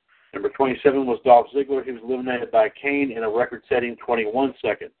 Number 27 was Dolph Ziggler. He was eliminated by Kane in a record-setting 21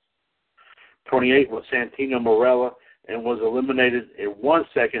 seconds. 28 was Santino Marella and was eliminated in 1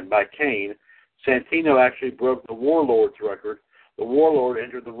 second by Kane. Santino actually broke the Warlord's record. The Warlord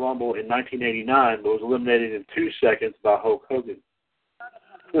entered the Rumble in 1989 but was eliminated in 2 seconds by Hulk Hogan.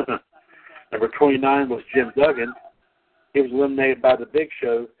 Number 29 was Jim Duggan. He was eliminated by The Big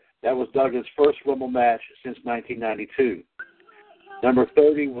Show. That was Duggan's first Rumble match since 1992. Number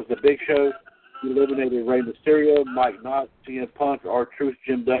 30 was The Big Show. He eliminated Rey Mysterio, Mike Knox, CM Punk, R-Truth,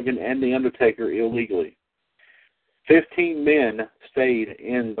 Jim Duggan, and The Undertaker illegally. 15 men stayed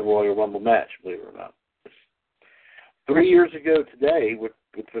in the Royal Rumble match, believe it or not. 3 years ago today, which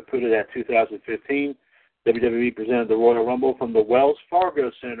would put it at 2015, WWE presented the Royal Rumble from the Wells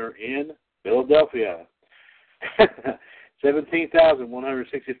Fargo Center in Philadelphia.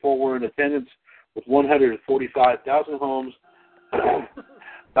 17,164 were in attendance with 145,000 homes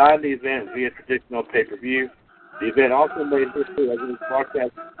buying the event via traditional pay-per-view. The event also made history as it was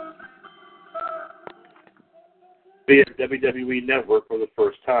broadcast via WWE Network for the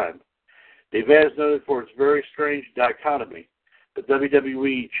first time. The event is noted for its very strange dichotomy. The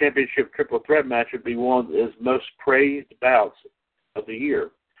WWE Championship Triple Threat match would be one of its most praised bouts of the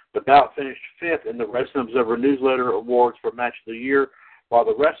year. The bout finished 5th in the Wrestling Observer Newsletter Awards for Match of the Year, while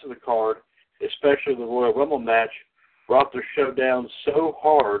the rest of the card, especially the Royal Rumble match, brought the show down so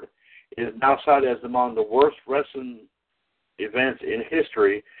hard it is now cited as among the worst wrestling events in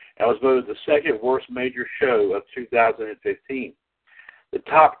history and was voted the second worst major show of 2015. The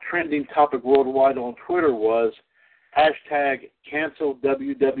top trending topic worldwide on Twitter was, Cancel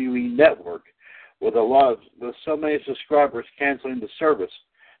WWE Network, with so many subscribers canceling the service.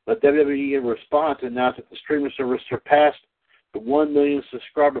 But WWE in response announced that the streaming service surpassed the 1 million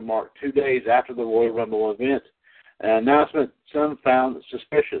subscriber mark 2 days after the Royal Rumble event, an announcement some found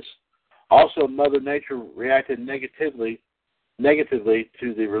suspicious. Also, Mother Nature reacted negatively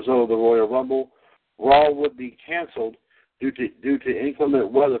to the result of the Royal Rumble. Raw would be canceled due to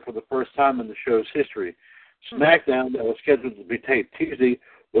inclement weather for the first time in the show's history. SmackDown, that was scheduled to be taped Tuesday,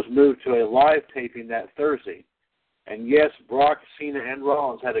 was moved to a live taping that Thursday. And yes, Brock, Cena, and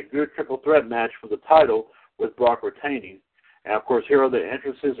Rollins had a good triple threat match for the title, with Brock retaining. And, of course, here are the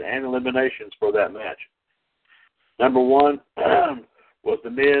entrances and eliminations for that match. Number 1 was The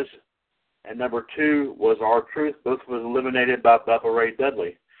Miz, and number 2 was R-Truth. Both was eliminated by Bubba Ray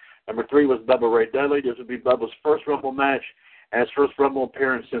Dudley. Number 3 was Bubba Ray Dudley. This would be Bubba's first Rumble match and his first Rumble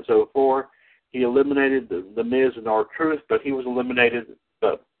appearance since 2004. He eliminated the Miz and R-Truth, but he was eliminated.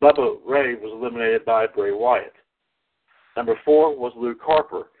 Bubba Ray was eliminated by Bray Wyatt. Number 4 was Luke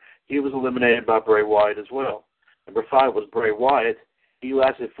Harper. He was eliminated by Bray Wyatt as well. Number 5 was Bray Wyatt. He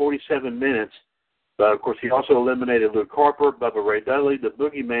lasted 47 minutes, but of course he also eliminated Luke Harper, Bubba Ray Dudley, the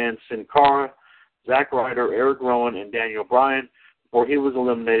Boogeyman, Sin Cara, Zack Ryder, Eric Rowan, and Daniel Bryan, before he was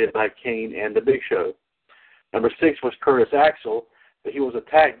eliminated by Kane and The Big Show. Number 6 was Curtis Axel, but he was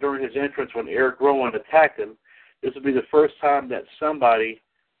attacked during his entrance when Eric Rowan attacked him. This would be the first time that somebody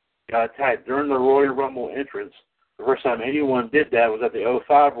got attacked during the Royal Rumble entrance. The first time anyone did that was at the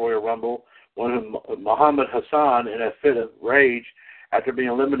 2005 Royal Rumble, when Muhammad Hassan, in a fit of rage after being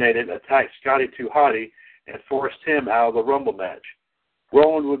eliminated, attacked Scotty 2 Hotty and forced him out of the Rumble match.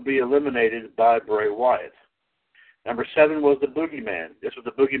 Rowan would be eliminated by Bray Wyatt. Number 7 was the Boogeyman. This was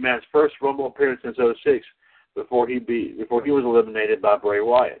the Boogeyman's first Rumble appearance since 2006, before he was eliminated by Bray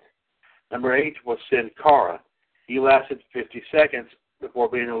Wyatt. Number 8 was Sin Cara. He lasted 50 seconds before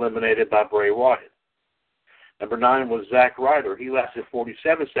being eliminated by Bray Wyatt. Number 9 was Zack Ryder. He lasted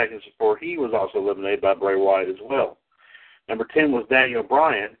 47 seconds before he was also eliminated by Bray Wyatt as well. Number 10 was Daniel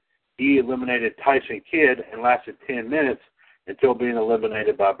Bryan. He eliminated Tyson Kidd and lasted 10 minutes until being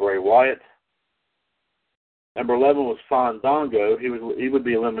eliminated by Bray Wyatt. Number 11 was Fandango. He would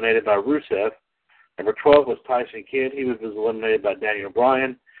be eliminated by Rusev. Number 12 was Tyson Kidd. He was eliminated by Daniel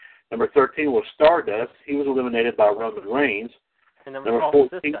Bryan. Number 13 was Stardust. He was eliminated by Roman Reigns. And number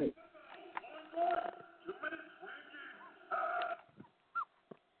 14.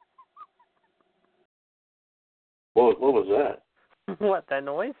 What was that? What, that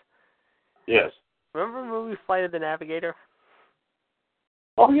noise? Yes. Remember the movie Flight of the Navigator?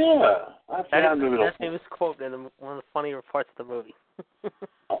 Oh, yeah. That's a famous quote in one of the funnier parts of the movie.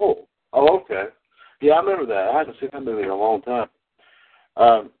 Oh, okay. Yeah, I remember that. I haven't seen that movie in a long time.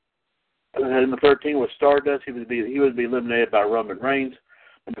 Number 13 was Stardust. He would be eliminated by Roman Reigns.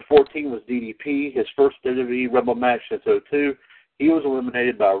 Number 14 was DDP, his first WWE Rumble match since 2002. He was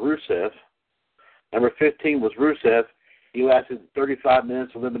eliminated by Rusev. Number 15 was Rusev. He lasted 35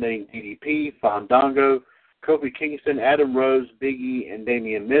 minutes, eliminating DDP, Fandango, Kofi Kingston, Adam Rose, Big E, and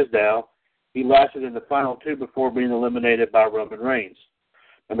Damian Mizdow. He lasted in the final 2 before being eliminated by Roman Reigns.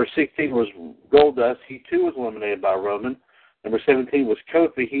 Number 16 was Goldust. He, too, was eliminated by Roman. Number 17 was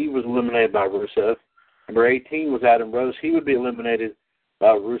Kofi. He was eliminated by Rusev. Number 18 was Adam Rose. He would be eliminated by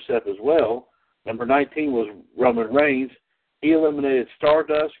Rusev as well. Number 19 was Roman Reigns. He eliminated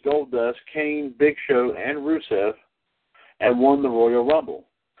Stardust, Goldust, Kane, Big Show, and Rusev, and won the Royal Rumble.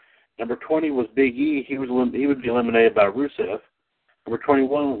 Number 20 was Big E. He would be eliminated by Rusev. Number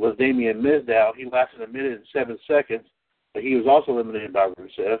 21 was Damian Mizdow. He lasted 1 minute and 7 seconds, but he was also eliminated by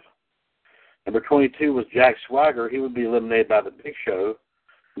Rusev. Number 22 was Jack Swagger. He would be eliminated by the Big Show.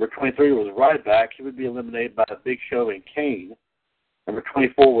 Number 23 was Ryback. He would be eliminated by the Big Show and Kane. Number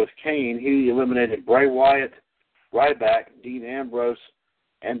 24 was Kane. He eliminated Bray Wyatt, Ryback, Dean Ambrose,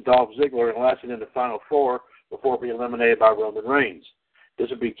 and Dolph Ziggler, and lasted in the Final 4 before being eliminated by Roman Reigns. This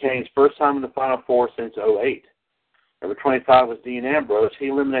would be Kane's first time in the Final 4 since 2008. Number 25 was Dean Ambrose. He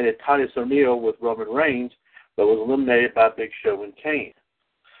eliminated Titus O'Neil with Roman Reigns, but was eliminated by Big Show and Kane.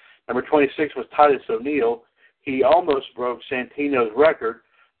 Number 26 was Titus O'Neil. He almost broke Santino's record,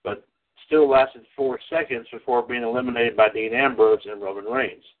 but still lasted 4 seconds before being eliminated by Dean Ambrose and Roman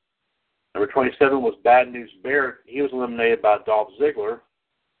Reigns. Number 27 was Bad News Barrett. He was eliminated by Dolph Ziggler.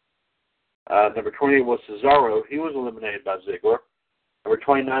 Number 28 was Cesaro. He was eliminated by Ziggler. Number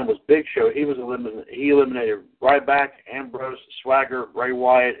 29 was Big Show. He eliminated Ryback, Ambrose, Swagger, Bray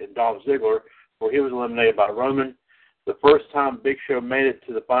Wyatt, and Dolph Ziggler, where he was eliminated by Roman. The first time Big Show made it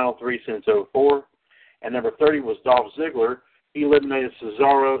to the Final 3 since 2004. And number 30 was Dolph Ziggler. He eliminated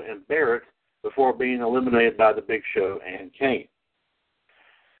Cesaro and Barrett, before being eliminated by The Big Show and Kane.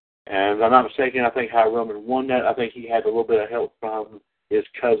 And if I'm not mistaken, I think how Roman won that, I think he had a little bit of help from his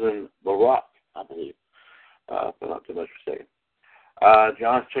cousin Barack, I believe, if I'm not too much mistaken.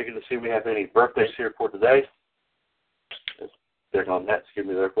 John's checking to see if we have any birthdays here for today. Let's check on that. Excuse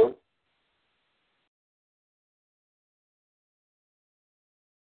me there, folks.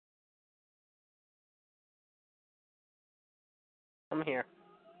 I'm here.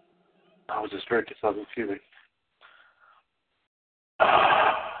 I was just drinking something. Excuse me.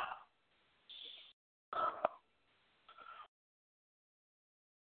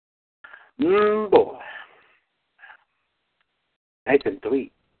 Boy. Nathan,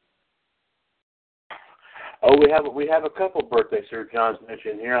 tweet. Oh, we have a couple birthdays here. John's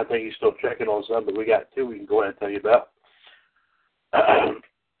mentioned here. I think he's still checking on some, but we got two we can go ahead and tell you about.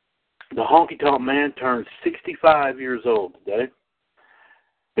 The Honky Tonk Man turned 65 years old today.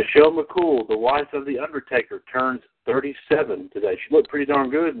 Michelle McCool, the wife of The Undertaker, turns 37 today. She looked pretty darn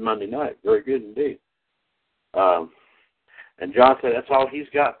good Monday night. Very good indeed. And John said that's all he's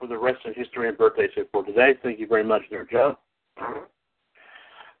got for the wrestling history and birthdays for today. Thank you very much there, John.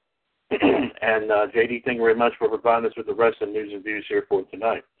 And JD, thank you very much for providing us with the wrestling news and views here for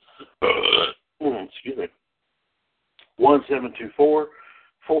tonight. Excuse me.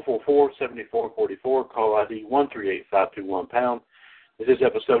 1-724-444-7444, call ID 138521#. This is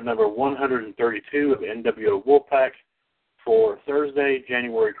episode number 132 of NWO Wolfpac for Thursday,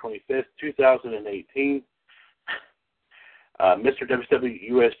 January 25th, 2018. Mr.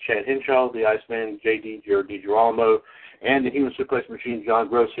 WWFUS Chad Henshaw, the Iceman JD Jared DiGirolamo, and the Human Suplex Machine John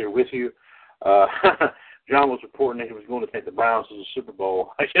Gross here with you. John was reporting that he was going to take the Browns to the Super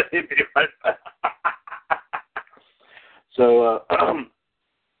Bowl. I guess he'd be right back. So,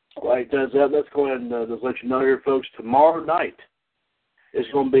 while he does that, let's go ahead and just let you know here, folks, tomorrow night is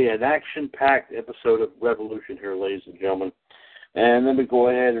going to be an action-packed episode of Revolution here, ladies and gentlemen. And let me go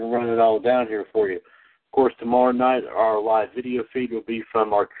ahead and run it all down here for you. Of course, tomorrow night, our live video feed will be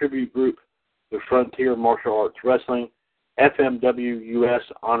from our tribute group, the Frontier Martial Arts Wrestling,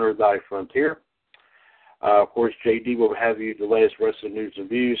 FMWUS Honor Thy Frontier. Of course, JD will have you the latest wrestling news and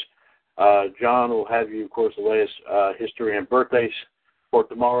views. John will have you, of course, the latest history and birthdays for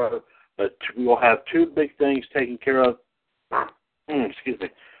tomorrow. But we will have two big things taken care of. Excuse me.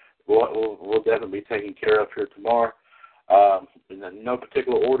 We'll definitely be taken care of here tomorrow. In no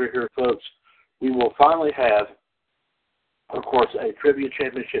particular order here, folks. We will finally have, of course, a trivia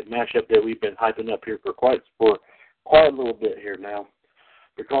championship matchup that we've been hyping up here for quite a little bit here now,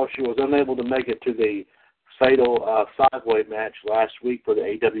 because she was unable to make it to the fatal five-way match last week for the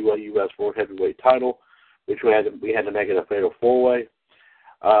AWWUS World Heavyweight title, which we had to make it a fatal four-way.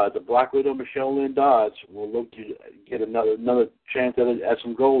 The Black Widow Michelle Lynn Dodds will look to get another chance at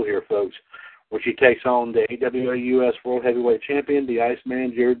some gold here, folks, when she takes on the AWWUS World Heavyweight Champion, the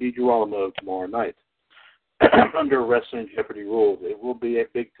Iceman Jared DiGirolamo, tomorrow night under Wrestling Jeopardy rules. It will be a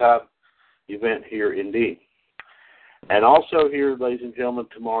big-time event here indeed. And also here, ladies and gentlemen,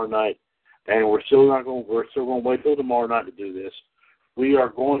 tomorrow night, and we're still going to wait till tomorrow night to do this. We are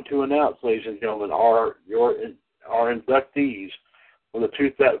going to announce, ladies and gentlemen, our inductees for the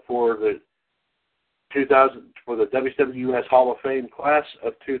WWFUS Hall of Fame class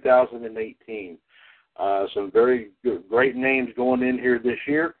of 2018. Some very great names going in here this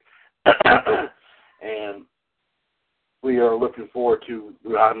year, and we are looking forward to.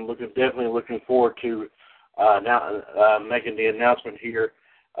 Definitely looking forward to now making the announcement here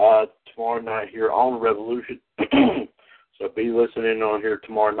tomorrow night here on Revolution. So be listening on here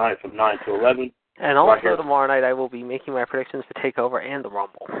tomorrow night from 9 to 11. And also tomorrow night I will be making my predictions for TakeOver and the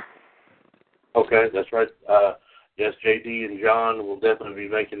Rumble. Okay, that's right. Yes, JD and John will definitely be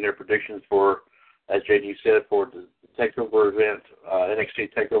making their predictions for, as JD said, for the TakeOver event,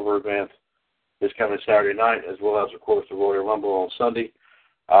 NXT TakeOver event this coming Saturday night, as well as, of course, the Royal Rumble on Sunday.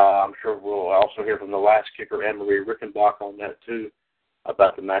 I'm sure we'll also hear from the last kicker, Anne-Marie Rickenbach, on that, too,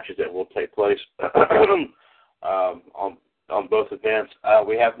 about the matches that will take place on both events.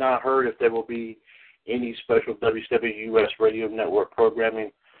 We have not heard if there will be any special WWUS Radio Network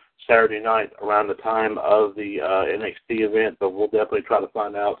programming Saturday night around the time of the NXT event, but we'll definitely try to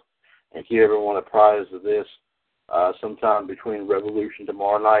find out and keep everyone apprised of this sometime between Revolution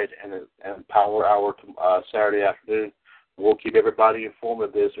tomorrow night and Power Hour Saturday afternoon. We'll keep everybody informed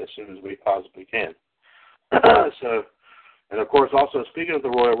of this as soon as we possibly can. So, and of course, also speaking of the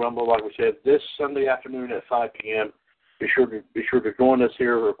Royal Rumble, like we said, this Sunday afternoon at 5 p.m., be sure to join us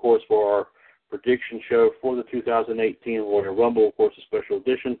here, of course, for our prediction show for the 2018 Royal Rumble, of course, a special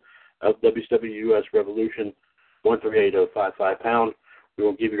edition of WWUS Revolution 138.055 £. We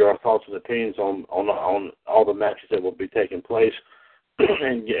will give you our thoughts and opinions on all the matches that will be taking place,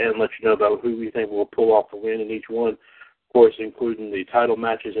 and let you know about who we think will pull off the win in each one. Of course, including the title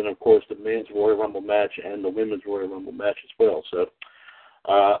matches, and of course the men's Royal Rumble match and the women's Royal Rumble match as well. So,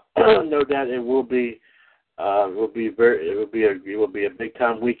 no doubt it will be a big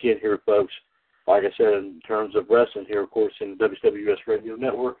time weekend here, folks. Like I said, in terms of wrestling here, of course, in the WWFUS Radio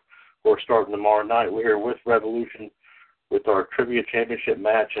Network, we're starting tomorrow night. We're here with Revolution with our Trivia Championship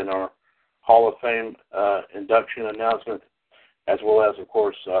match and our Hall of Fame induction announcement, as well as, of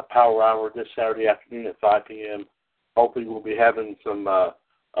course, Power Hour this Saturday afternoon at 5 p.m. Hopefully we'll be having some,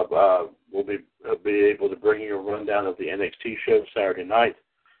 we'll be able to bring you a rundown of the NXT show Saturday night.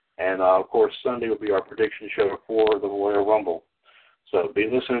 And, of course, Sunday will be our prediction show for the Royal Rumble. So be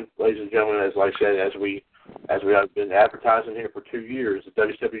listening, ladies and gentlemen, as I said, as we have been advertising here for 2 years, the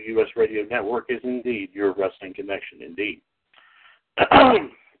WWFUS Radio Network is indeed your wrestling connection, indeed.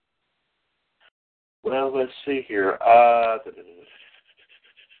 Well, let's see here.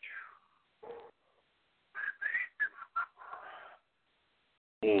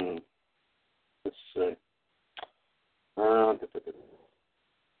 Let's see.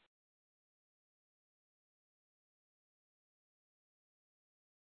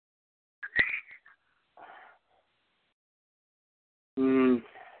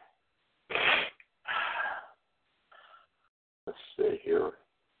 Let's see here.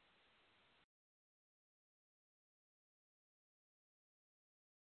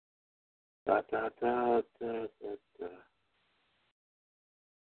 Da, da, da, da, da, da.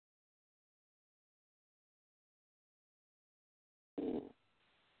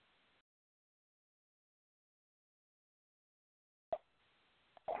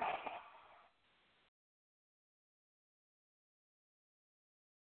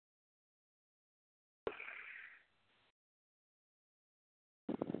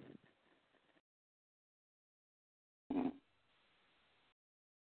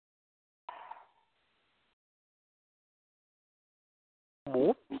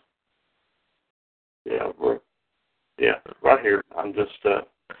 Yeah, right here. I'm just.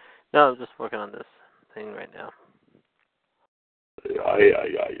 No, I'm just working on this thing right now.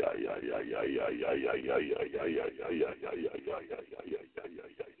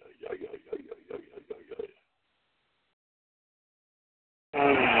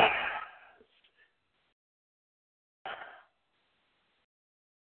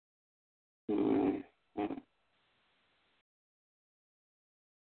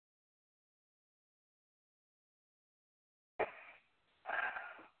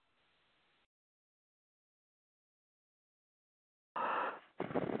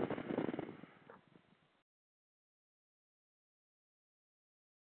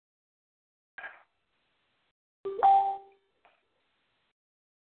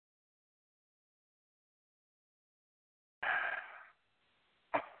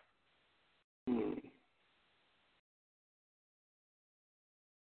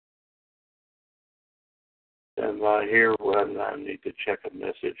 And here, I need to check a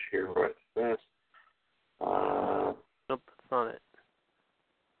message here right fast. Nope, that's not it.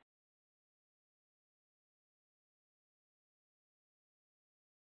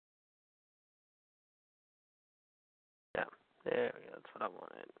 Yeah, there we go. That's what I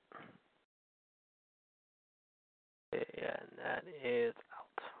wanted. Yeah, and that is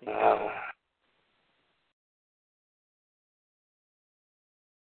out. We go.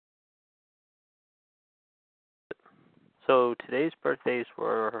 So today's birthdays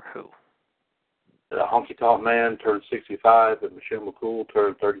were who? The Honky Tonk Man turned 65, and Michelle McCool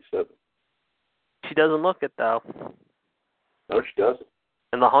turned 37. She doesn't look it, though. No, she doesn't.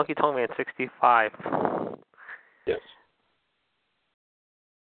 And the Honky Tonk Man, 65. Yes.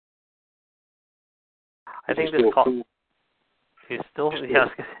 I think this call. Cool? He's still, yes,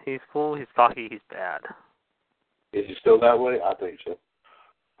 he's cool, he's cocky, he's bad. Is he still that way? I think so.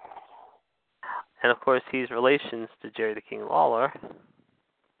 And, of course, he's relations to Jerry the King Lawler. I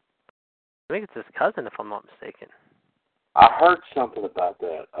think it's his cousin, if I'm not mistaken. I heard something about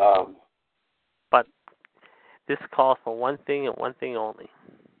that. But this calls for one thing and one thing only.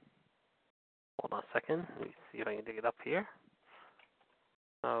 Hold on a second. Let me see if I can dig it up here.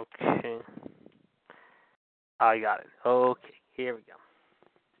 Okay. I got it. Okay, here we go.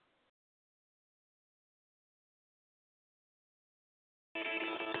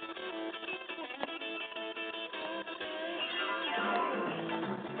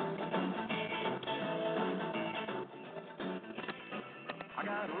 I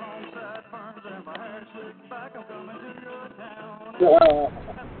got long side ferns and my hair slicked back. I'm coming to your town.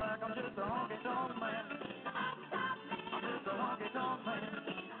 Like I'm just a honky tonk man. I'm just a honky tonk man.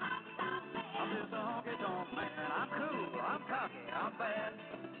 I'm cool, I'm cocky, I'm bad.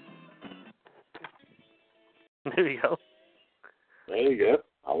 There you go. There you go.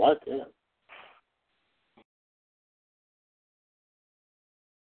 I like that.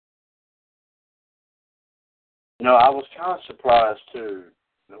 No, I was kind of surprised too.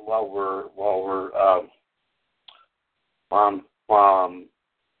 While I'm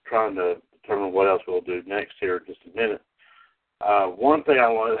trying to determine what else we'll do next here in just a minute. One thing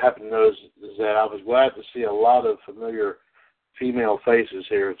I happen to notice is that I was glad to see a lot of familiar female faces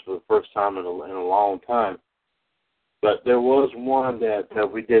here for the first time in a long time. But there was one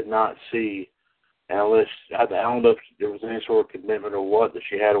that we did not see, unless I don't know if there was any sort of commitment or what that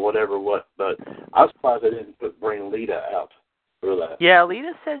she had or whatever. But I was surprised they didn't bring Lita out for that. Yeah,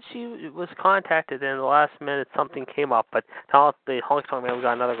 Lita said she was contacted, and in the last minute something came up. But the Honky Tonk Man, we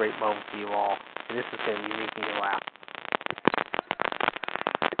got another great moment for you all, and this is going to be making you laugh.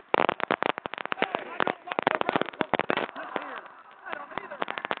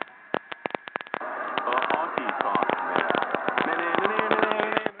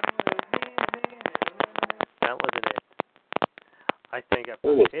 That wasn't it. I think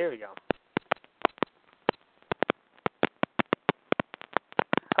here we go.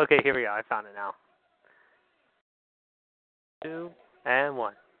 Okay, here we go. I found it now. 2 and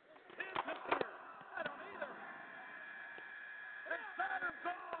 1.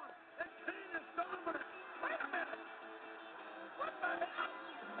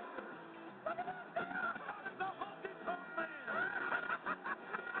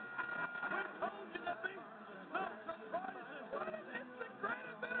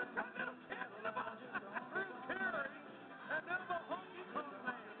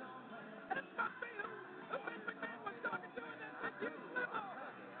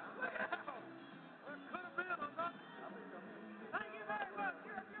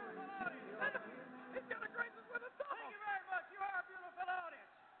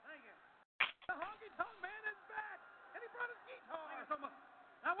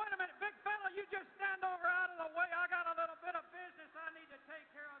 Now, wait a minute, big fella, you just stand over out of the way. I got a little bit of business I need to take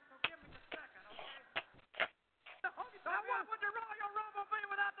care of, so give me a second, okay? Now, what would the Royal Rumble be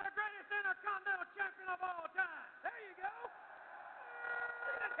without the greatest Intercontinental Champion of all time? There you go.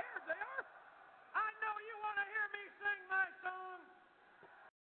 Look at that hair there. I know you want to hear me sing my song.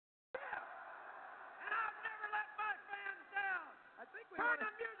 Yeah. And I've never let my fans down. I think we turn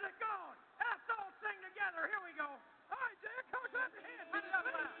the music on. Let's all sing together. Here we go. All right, Jack, come clap your hands. Put it up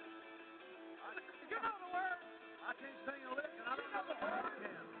loud. You know the words. I can't sing a lick, and I don't know the words.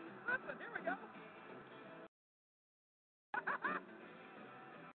 Listen, here we go.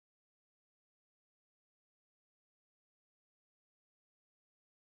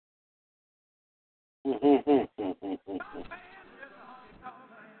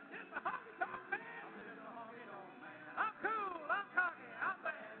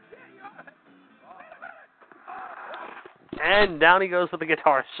 And down he goes with the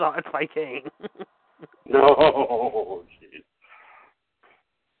guitar shot by Kane. No, jeez.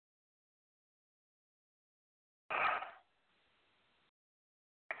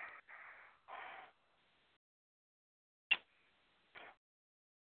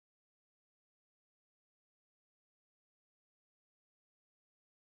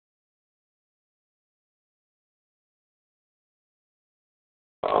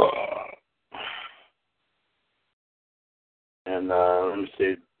 And let me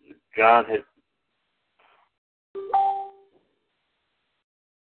see, John had.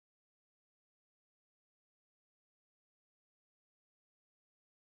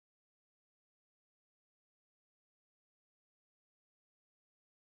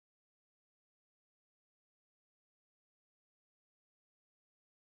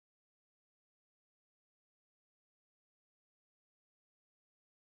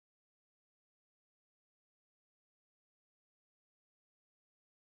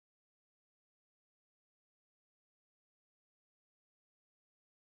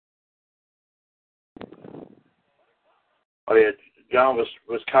 Oh yeah, John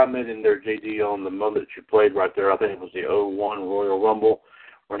was commenting there, JD, on the moment that you played right there. I think it was the 01 Royal Rumble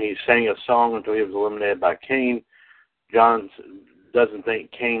when he sang a song until he was eliminated by Kane. John doesn't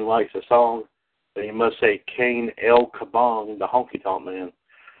think Kane likes the song, but he must say Kane El Kabong, the Honky Tonk Man.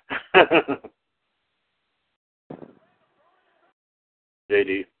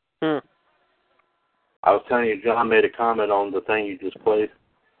 JD. I was telling you, John made a comment on the thing you just played.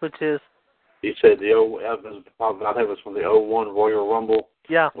 Which is? He said I think it was from the 01 Royal Rumble.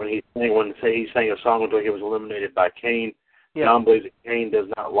 Yeah. When he sang a song until he was eliminated by Kane. Yeah. John believes that Kane does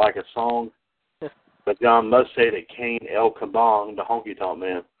not like a song. Yeah. But John must say that Kane El Kabong, the Honky Tonk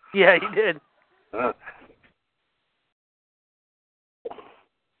Man. Yeah, he did.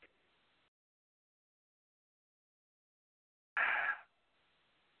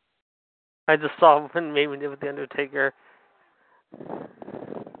 I just saw when maybe did with the Undertaker.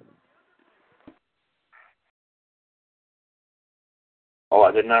 Oh,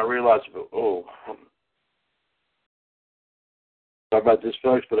 I did not realize it. Oh. Sorry about this,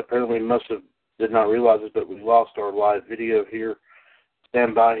 folks, but apparently did not realize it, but we lost our live video here.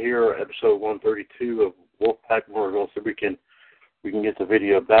 Stand by here, episode 132 of Wolfpac. We're going to see if we can get the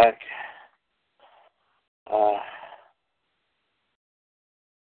video back. I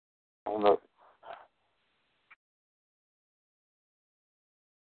don't know.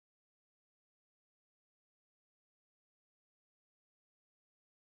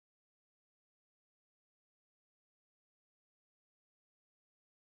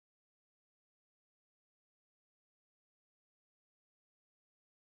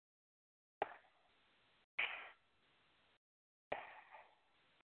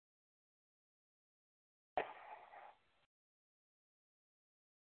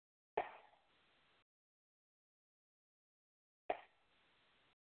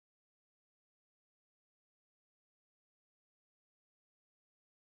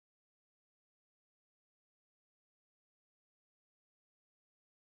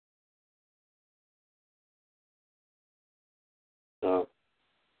 So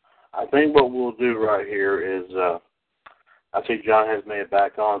I think what we'll do right here is, I see John has made it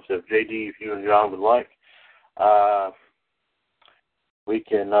back on, so if JD, if you and John would like, we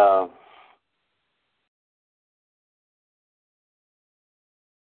can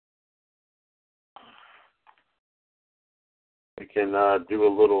do a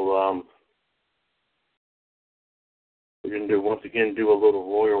little, we're going to once again do a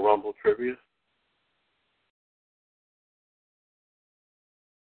little Royal Rumble trivia.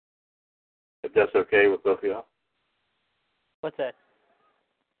 If that's okay with both of y'all. What's that?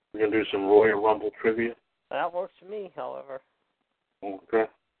 We're going to do some Royal Rumble trivia. That works for me, however. Okay.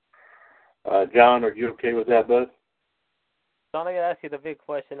 John, are you okay with that, bud? John, I got to ask you the big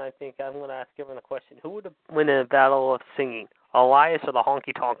question. I think I'm going to ask everyone a question. Who would win in a battle of singing, Elias or the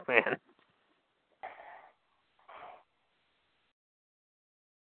Honky Tonk Man?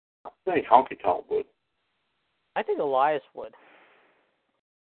 I think Honky Tonk would. I think Elias would.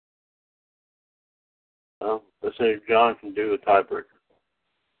 Well, let's say John can do the tiebreaker.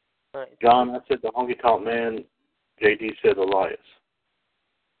 All right. John, I said the Honky Tonk Man. JD said Elias.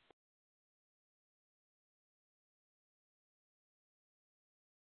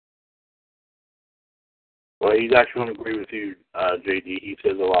 Well, he's actually going to agree with you, JD. He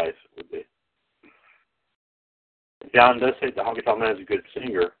says Elias would be. John does say the Honky Tonk Man is a good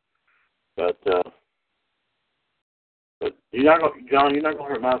singer, but you're not going, John. You're not going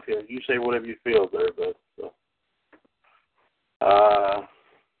to hurt my feelings. You say whatever you feel there, but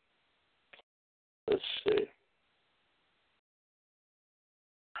let's see.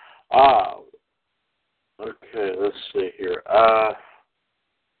 Okay. Let's see here.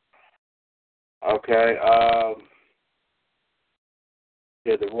 Okay.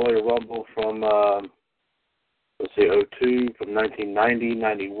 Yeah, the Royal Rumble from let's see, 02, from 1990,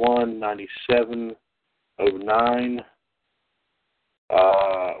 91, 97, 09.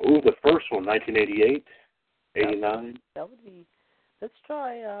 The first one, 1988, 89. That would be. Let's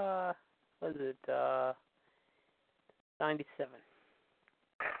try. Was it 97?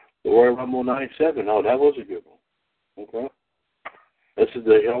 The Royal Rumble 97. Oh, that was a good one. Okay. This is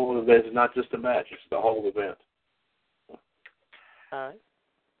the whole event. It's not just a match. It's the whole event. All right.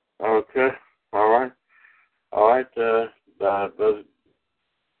 Okay. All right. All right.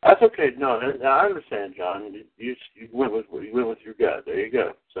 That's okay. No, I understand, John. You went with your gut. There you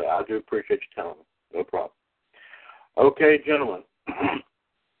go. So I do appreciate you telling me. No problem. Okay, gentlemen.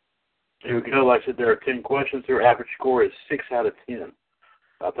 Here we go. Like I said, there are 10 questions. Their average score is 6 out of 10.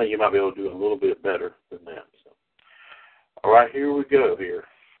 I think you might be able to do a little bit better than that. So. All right, here we go. Here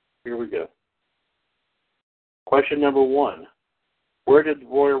we go. Question number 1. Where did the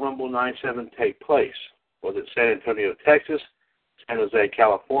Royal Rumble 97 take place? Was it San Antonio, Texas, San Jose,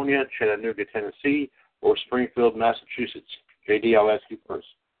 California, Chattanooga, Tennessee, or Springfield, Massachusetts? JD, I'll ask you first.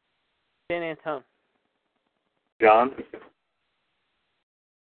 San Antonio. John?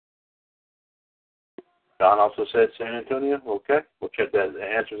 John also said San Antonio. Okay, we'll check that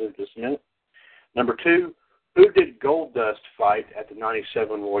answers in just a minute. Number 2, who did Goldust fight at the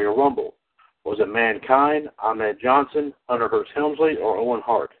 97 Royal Rumble? Was it Mankind, Ahmed Johnson, Hunter Hearst Helmsley, or Owen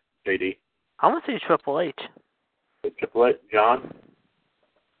Hart? JD? I'm going to say Triple H. Triple H. John?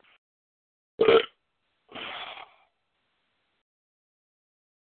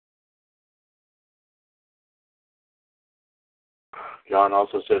 John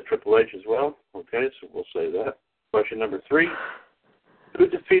also said Triple H as well. Okay, so we'll say that. Question number 3. Who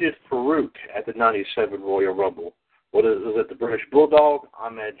defeated Farouk at the 97 Royal Rumble? Was it the British Bulldog,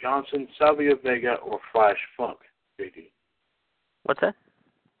 Ahmed Johnson, Savio Vega, or Flash Funk, JD? What's that?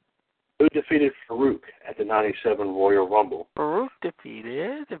 Who defeated Farouk at the 97 Royal Rumble? Farouk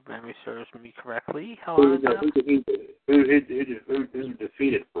defeated, if memory serves me correctly. Who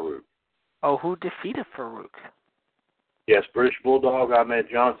defeated Farouk? Oh, who defeated Farouk? Yes, British Bulldog, Ahmed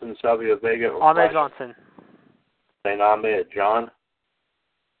Johnson, Savio Vega, or Ahmed Flash? Johnson. Saying Ahmed. John?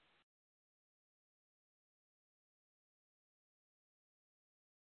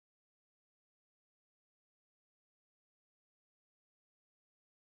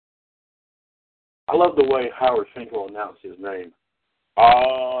 I love the way Howard Finkel announced his name.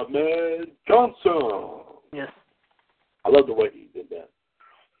 Ahmed Johnson. Yes. I love the way he did that.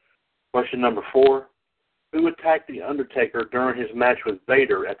 Question number 4. Who attacked The Undertaker during his match with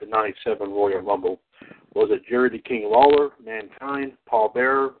Vader at the 97 Royal Rumble? Was it Jerry the King Lawler, Mankind, Paul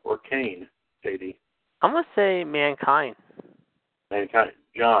Bearer, or Kane, JD? I'm going to say Mankind. Mankind.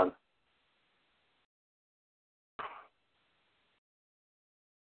 John?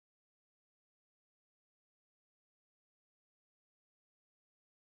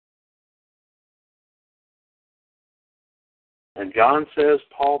 And John says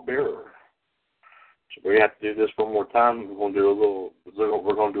Paul Bearer. So we have to do this one more time. We're going to do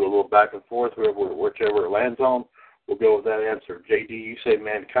a little back and forth. Whichever it lands on, we'll go with that answer. JD, you say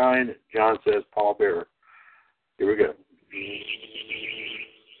Mankind. John says Paul Bearer. Here we go.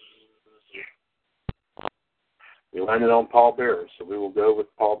 We landed on Paul Bearer, so we will go with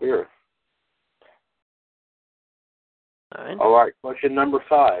Paul Bearer. All right. Question number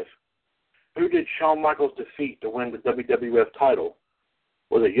 5. Who did Shawn Michaels defeat to win the WWF title?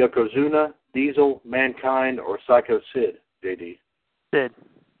 Was it Yokozuna, Diesel, Mankind, or Psycho Sid, JD? Sid.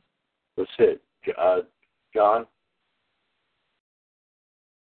 Was Sid. John?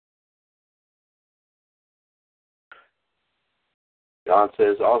 John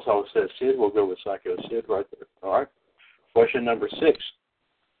also says Sid. We'll go with Psycho Sid right there. All right. Question number 6.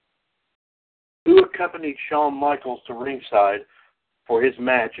 Who accompanied Shawn Michaels to ringside for his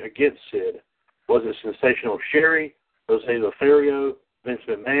match against Sid? Was it Sensational Sherry, Jose Lothario, Vince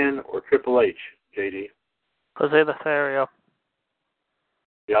McMahon, or Triple H, JD? Jose Lothario.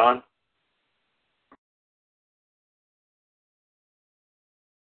 John?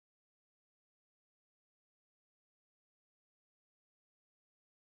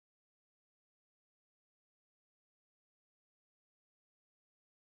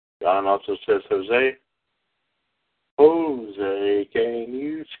 John also says Jose. Jose, can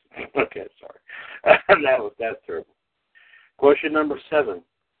you... Okay, sorry. That's terrible. Question number 7.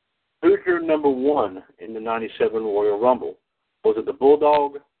 Who drew number 1 in the 97 Royal Rumble? Was it the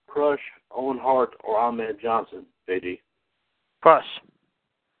Bulldog, Crush, Owen Hart, or Ahmed Johnson, JD? Crush.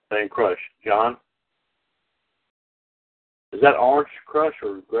 Saying Crush. John? Is that orange Crush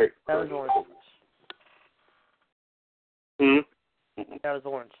or grape Crush? That was orange. That was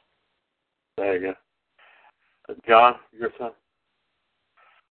orange. There you go. John, your son?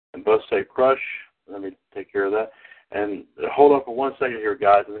 And both say Crush. Let me take care of that. And hold on for 1 second here,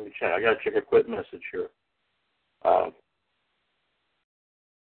 guys. Let me check. I got to check a quick message here.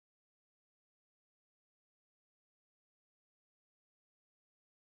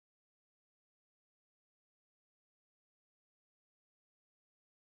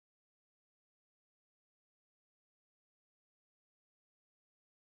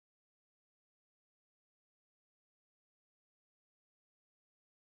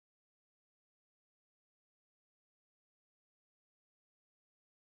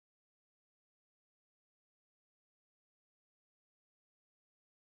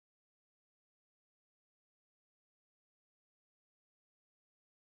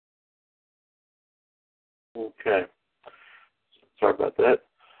 Okay. Sorry about that.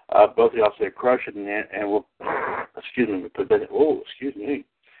 Both of y'all say Crush it, and we'll, excuse me, put that in. Oh, excuse me.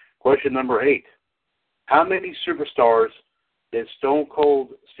 Question number 8. How many superstars did Stone Cold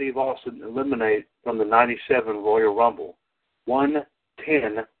Steve Austin eliminate from the 97 Royal Rumble? 1,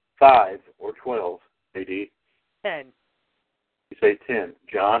 10, 5, or 12, AD? 10. You say 10.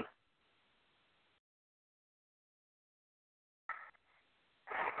 John?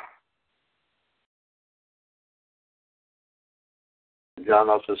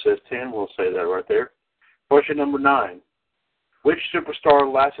 John also says 10. We'll say that right there. Question number 9. Which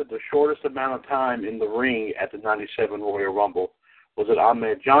superstar lasted the shortest amount of time in the ring at the 97 Royal Rumble? Was it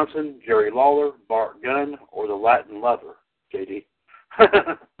Ahmed Johnson, Jerry Lawler, Bart Gunn, or the Latin Lover, JD?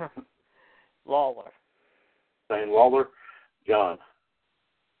 Lawler. Saying Lawler. John?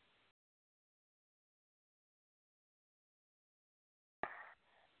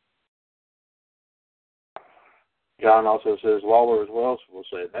 John also says Lawler as well, so we'll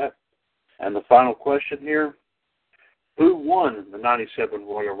say that. And the final question here, who won the 97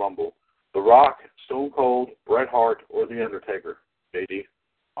 Royal Rumble? The Rock, Stone Cold, Bret Hart, or The Undertaker? JD?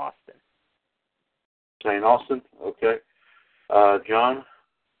 Austin. Saying Austin? Okay. John?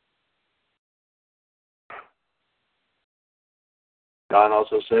 John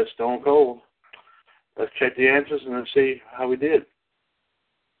also says Stone Cold. Let's check the answers and let's see how we did.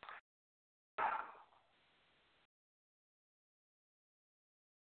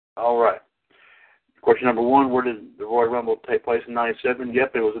 All right. Question number 1, where did the Royal Rumble take place in 97?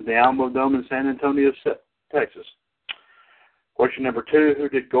 Yep, it was at the Alamo Dome in San Antonio, Texas. Question number 2, who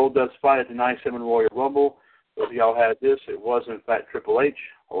did Goldust fight at the 97 Royal Rumble? Both of y'all had this. It was, in fact, Triple H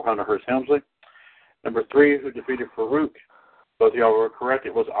or Hunter Hearst Helmsley. Number 3, who defeated Farouk? Both of y'all were correct.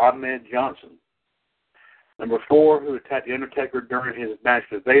 It was Ahmed Johnson. Number 4, who attacked The Undertaker during his match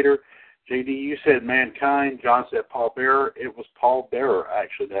with Vader? JD, you said Mankind. John said Paul Bearer. It was Paul Bearer,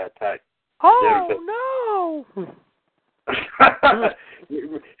 actually, that attacked. Oh, no! If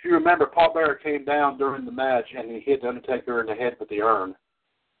you remember, Paul Bearer came down during the match, and he hit The Undertaker in the head with the urn.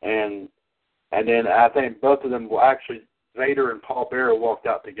 And then I think both of them were actually, Vader and Paul Bearer walked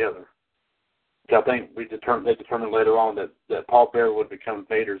out together. I think they determined later on that Paul Bearer would become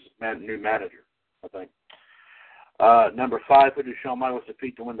Vader's new manager, I think. Number 5, who did Shawn Michaels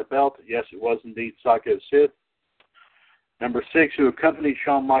defeat to win the belt? Yes, it was indeed Psycho Sid. Number 6, who accompanied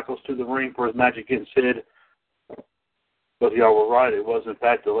Shawn Michaels to the ring for his match against Sid? Both of y'all were right. It was, in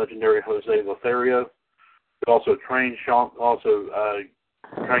fact, the legendary Jose Lothario, who also trained Shawn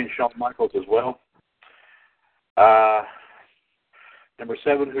Michaels as well. Number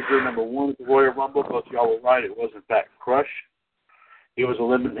 7, who drew number 1 at the Royal Rumble? Both of y'all were right. It was, in fact, Crush. He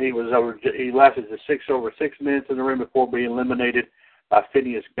lasted 6 minutes in the ring before being eliminated by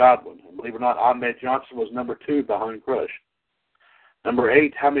Phineas Godwin. And believe it or not, Ahmed Johnson was number 2 behind Crush. Number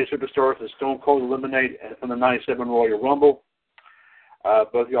 8, how many superstars did Stone Cold eliminate from the 97 Royal Rumble?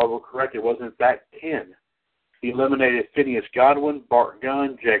 Both of y'all were correct. It was, in fact, 10. He eliminated Phineas Godwin, Bart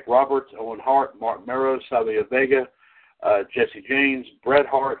Gunn, Jake Roberts, Owen Hart, Mark Mero, Savio Vega, Jesse James, Bret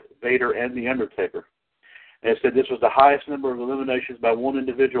Hart, Vader, and The Undertaker. And it said this was the highest number of eliminations by one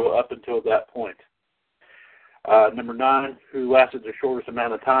individual up until that point. Number 9, who lasted the shortest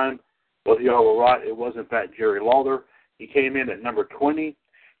amount of time? Both of y'all were right. It was, in fact, Jerry Lawler. He came in at number 20.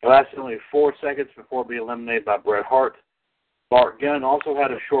 He lasted only 4 seconds before being eliminated by Bret Hart. Bart Gunn also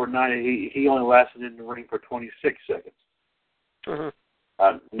had a short night. He only lasted in the ring for 26 seconds.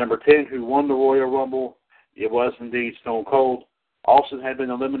 Mm-hmm. Number 10, who won the Royal Rumble? It was indeed Stone Cold. Austin had been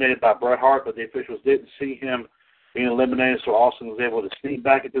eliminated by Bret Hart, but the officials didn't see him being eliminated, so Austin was able to sneak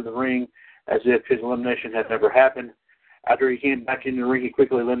back into the ring as if his elimination had never happened. After he came back in the ring, he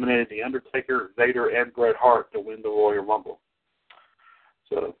quickly eliminated The Undertaker, Vader, and Bret Hart to win the Royal Rumble.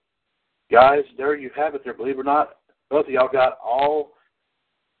 So, guys, there you have it there. Believe it or not, both of y'all got all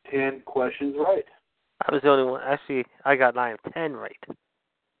 10 questions right. I was the only one. Actually, I got 9 of 10 right.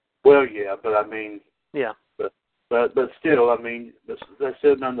 Well, yeah, but I mean... Yeah. But still, I mean, that's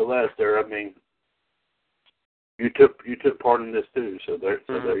still nonetheless there. I mean, you took part in this too, so there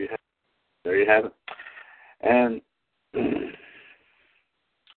you have it. There you have it. And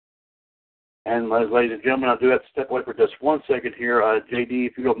ladies and gentlemen, I do have to step away for just 1 second here. JD,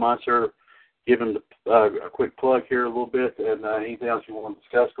 if you don't mind, sir, giving a quick plug here a little bit, and anything else you want to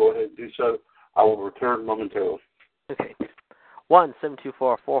discuss, go ahead and do so. I will return momentarily. Okay.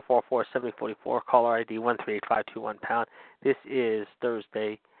 1-724-444-7044, caller ID 138521#. This is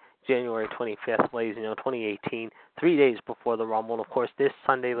Thursday, January 25th, ladies and gentlemen, 2018, 3 days before the Rumble. And, of course, this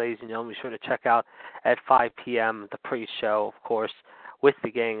Sunday, ladies and gentlemen, be sure to check out at 5 p.m. the pre-show, of course, with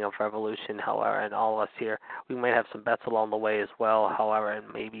the Gang of Revolution, however, and all of us here. We might have some bets along the way as well, however,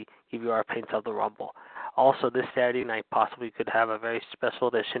 and maybe give you our opinions of the Rumble. Also, this Saturday night, possibly could have a very special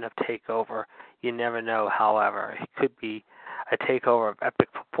edition of TakeOver. You never know, however. It could be a takeover of epic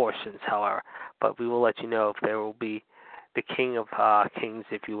proportions, however, but we will let you know if there will be the King of Kings,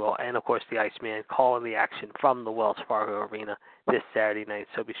 if you will, and, of course, the Iceman calling the action from the Wells Fargo Arena this Saturday night,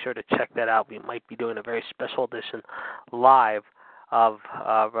 so be sure to check that out. We might be doing a very special edition live of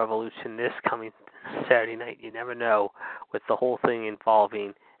Revolution this coming Saturday night. You never know, with the whole thing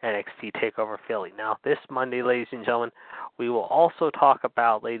involving NXT TakeOver Philly. Now, this Monday, ladies and gentlemen, we will also talk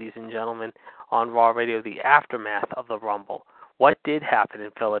about, ladies and gentlemen, on Raw Radio, the aftermath of the Rumble. What did happen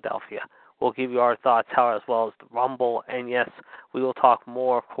in Philadelphia? We'll give you our thoughts, however, as well as the Rumble. And, yes, we will talk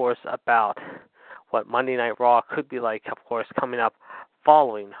more, of course, about what Monday Night Raw could be like, of course, coming up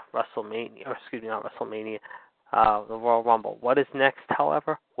following WrestleMania, or excuse me, not WrestleMania, the Royal Rumble. What is next,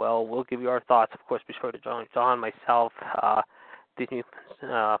 however? Well, we'll give you our thoughts. Of course, be sure to join John, myself, Disney,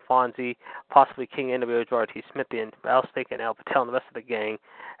 Fonzie, possibly King NWO George T. Smith, and Rattlesnake, and Al Patel, and the rest of the gang,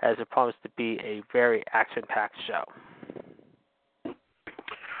 as it promised to be a very action-packed show.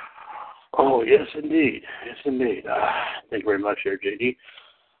 Oh, yes, indeed. Yes, indeed. Thank you very much there, JD.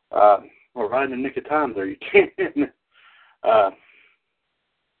 We're right in the nick of time there. You can.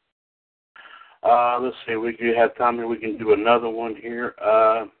 Let's see. We do have time here. We can do another one here.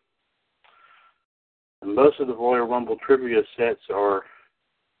 Most of the Royal Rumble trivia sets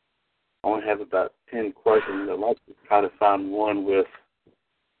only have about 10 questions. I'd like to try to find one with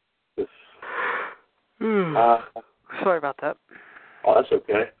Sorry about that. Oh, that's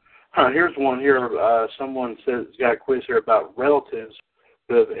okay. Here's one here. Someone says it's got a quiz here about relatives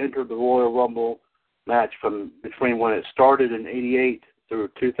who have entered the Royal Rumble match from between when it started in '88 through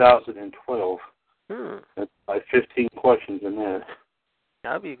 2012. That's like 15 questions in there.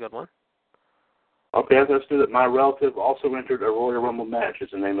 That'd be a good one. Okay, let's do that. My relative also entered a Royal Rumble match is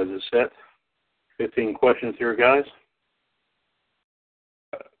the name of this set. 15 questions here, guys.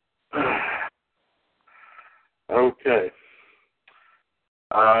 Okay.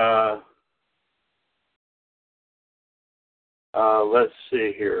 Let's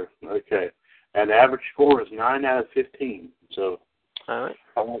see here. Okay. And the average score is 9 out of 15. So, all right.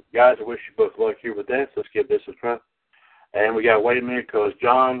 Guys, I wish you both luck here with that. So let's give this a try. And we got to wait a minute because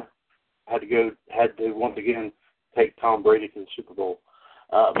John had to once again take Tom Brady to the Super Bowl.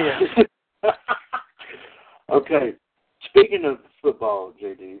 Okay. Speaking of football,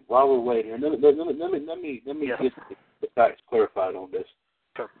 JD, while we're waiting, let me get the facts clarified on this.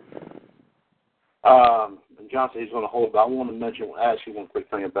 Sure. And John said he's going to hold it, but I want to ask you one quick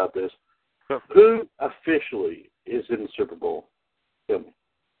thing about this. Sure. Who officially is in the Super Bowl? Tell me.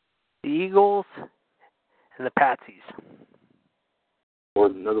 The Eagles and the Patsies. Or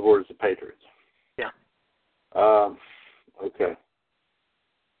in other words, the Patriots. Yeah. Okay.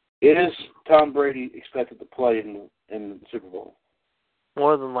 Is Tom Brady expected to play in the Super Bowl?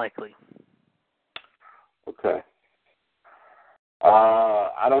 More than likely. Okay.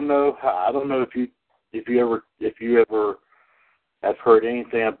 I don't know if you ever have heard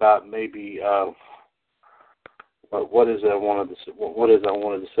anything about maybe what is I wanted to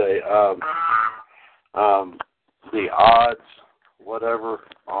say the odds, whatever.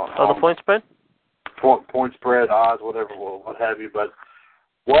 The point spread. Point spread, odds, whatever, what have you. But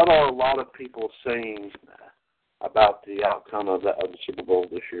what are a lot of people saying about the outcome of the Super Bowl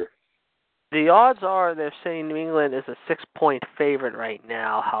this year? The odds are they're saying New England is a 6-point favorite right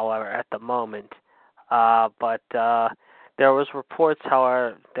now, however, at the moment. But there was reports,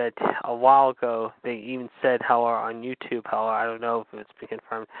 however, that a while ago they even said, however, on YouTube, however, I don't know if it's been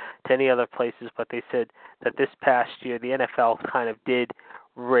confirmed to any other places, but they said that this past year the NFL kind of did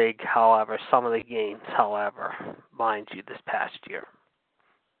rig, however, some of the games, however, mind you, this past year.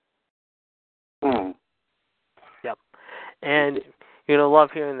 Yep. And you're going to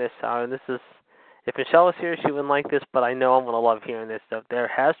love hearing this, and this is, if Michelle was here, she wouldn't like this, but I know I'm going to love hearing this stuff. There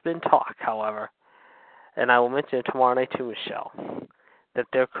has been talk, however, and I will mention it tomorrow night to Michelle, that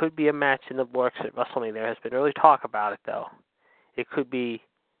there could be a match in the works at WrestleMania. There has been early talk about it, though. It could be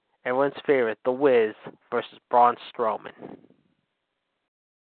everyone's favorite, The Wiz versus Braun Strowman.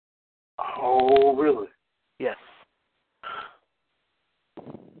 Oh, really? Yes.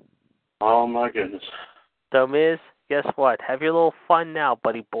 Oh, my goodness. So, Miz, guess what? Have your little fun now,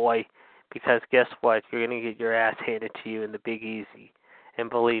 buddy boy, because guess what? You're going to get your ass handed to you in the Big Easy. And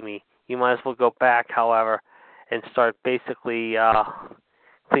believe me, you might as well go back, however, and start basically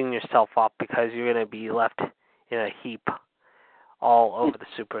cleaning yourself up because you're going to be left in a heap all over the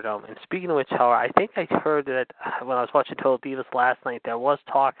Superdome. And speaking of which, however, I think I heard that when I was watching Total Divas last night, there was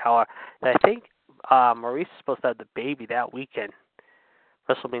talk, however, that I think Maurice is supposed to have the baby that weekend,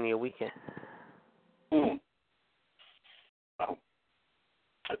 WrestleMania weekend. Well,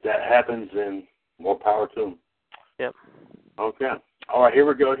 if that happens, then more power to him. Yep. Okay. All right, here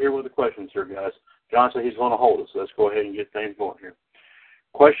we go. Here with the questions here, guys. John said he's going to hold us, so let's go ahead and get things going here.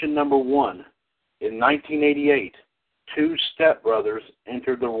 Question number 1. In 1988, 2 stepbrothers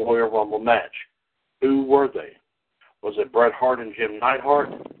entered the Royal Rumble match. Who were they? Was it Bret Hart and Jim Neidhart,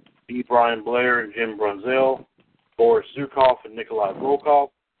 B. Brian Blair and Jim Brunzell, Boris Zukov and Nikolai Volkov,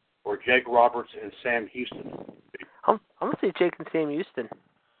 or Jake Roberts and Sam Houston? I'm going to say Jake and Sam Houston.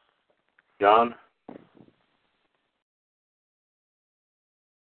 John?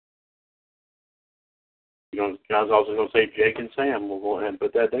 John's also going to say Jake and Sam. We'll go ahead and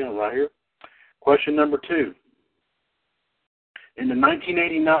put that down right here. Question number 2. In the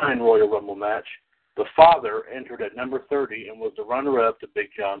 1989 Royal Rumble match, The father entered at number 30 and was the runner-up to Big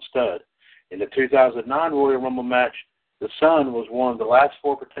John Studd. In the 2009 Royal Rumble match, the son was one of the last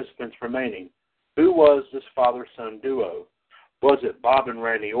 4 participants remaining. Who was this father-son duo? Was it Bob and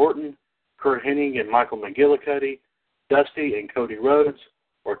Randy Orton, Kurt Hennig and Michael McGillicuddy, Dusty and Cody Rhodes,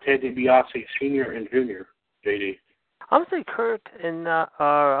 or Ted DiBiase Sr. and Jr.? JD. I'm going to say Kurt and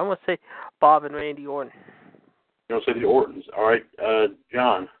I'm going to say Bob and Randy Orton. You're going to say the Ortons. All right,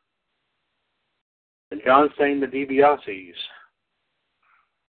 John. And John's saying the DiBiases.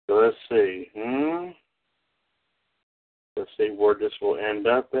 So let's see. Let's see where this will end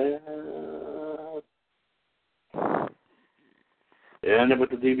up at. It ended with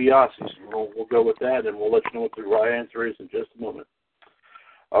the DiBiases. We'll go with that, and we'll let you know what the right answer is in just a moment.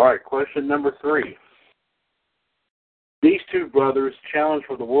 All right, question number 3. These 2 brothers challenged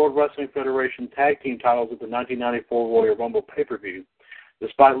for the World Wrestling Federation Tag Team titles at the 1994 Royal Rumble pay-per-view.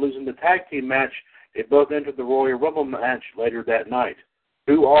 Despite losing the tag team match, they both entered the Royal Rumble match later that night.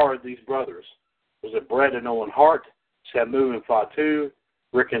 Who are these brothers? Was it Bret and Owen Hart, Samu and Fatu,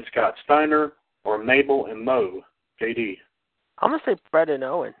 Rick and Scott Steiner, or Mabel and Mo? JD. I'm going to say Bret and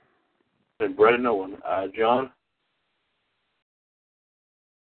Owen. And Bret and Owen. John?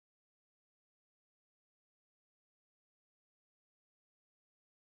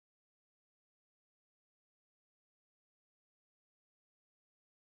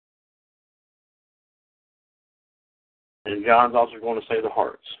 And John's also going to say the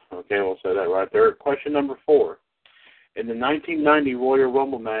Hearts. Okay, we'll say that right there. Question number 4. In the 1990 Royal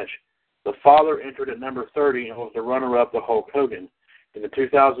Rumble match, the father entered at number 30 and was the runner-up to Hulk Hogan. In the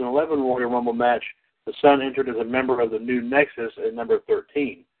 2011 Royal Rumble match, the son entered as a member of the New Nexus at number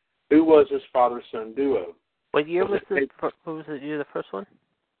 13. Who was this father-son duo? What year was the first one?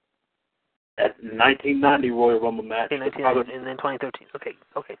 At the 1990 Royal Rumble match. And then 2013.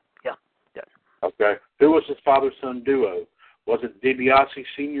 Okay, yeah. Okay. Who was his father-son duo? Was it DiBiase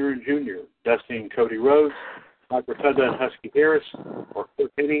Sr. and Jr., Dusty and Cody Rhodes, Mike Rotunda and Husky Harris, or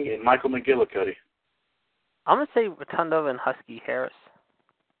Kurt Hennig and Michael McGillicuddy? I'm going to say Rotunda and Husky Harris.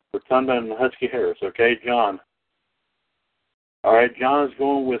 Rotunda and Husky Harris. Okay, John. All right, John is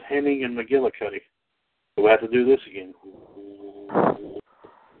going with Hennig and McGillicuddy. So we have to do this again.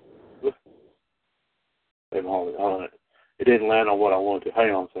 Wait, hold on. It didn't land on what I wanted to. Hang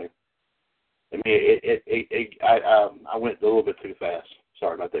on a second. I went a little bit too fast.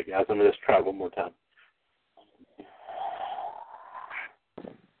 Sorry about that, guys. Let me just try one more time.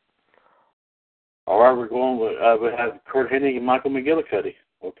 All right, we're going with we have Kurt Hennig and Michael McGillicuddy.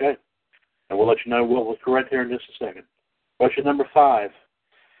 Okay, and we'll let you know what was correct here in just a second. Question number 5.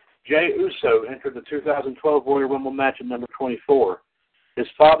 Jey Uso entered the 2012 Royal Rumble match at number 24. His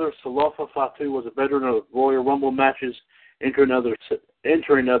father, Salofa Fatu, was a veteran of Royal Rumble matches, entering other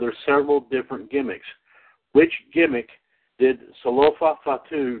several different gimmicks. Which gimmick did Salofa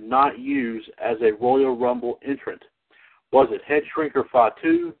Fatu not use as a Royal Rumble entrant? Was it Head Shrinker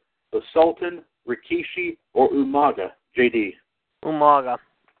Fatu, the Sultan, Rikishi, or Umaga? JD. Umaga.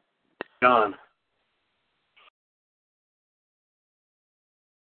 John.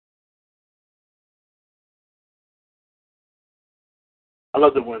 I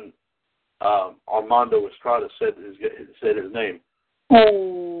love that when Armando Estrada said his name.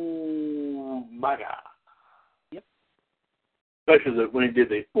 Umaga. Yep. Especially when he did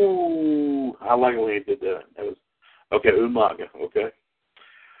the ooh. I like it when he did that. That was okay. Umaga. Okay.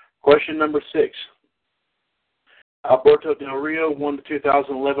 Question number 6. Alberto Del Rio won the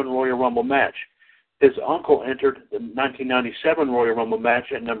 2011 Royal Rumble match. His uncle entered the 1997 Royal Rumble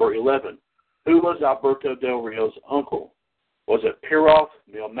match at number 11. Who was Alberto Del Rio's uncle? Was it Piroff,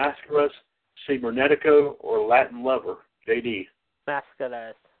 Mil Mascaras, Cibernetico, or Latin Lover? JD.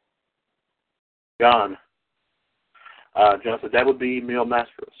 Mascaras. John. John said that would be Mil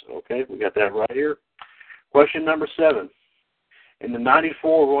Mascaras. Okay, we got that right here. Question number 7. In the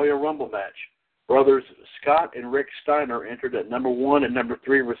 94 Royal Rumble match, brothers Scott and Rick Steiner entered at number 1 and number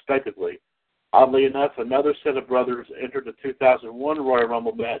 3, respectively. Oddly enough, another set of brothers entered the 2001 Royal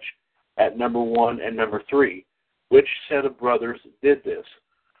Rumble match at number 1 and number 3. Which set of brothers did this?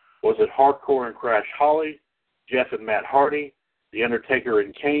 Was it Hardcore and Crash Holly, Jeff and Matt Hardy, The Undertaker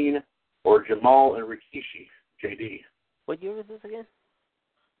and Kane, or Jamal and Rikishi? JD. What year was this again?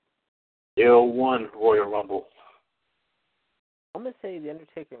 The 01 Royal Rumble. I'm going to say The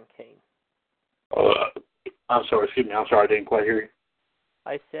Undertaker and Kane. I'm sorry, excuse me. I'm sorry, I didn't quite hear you.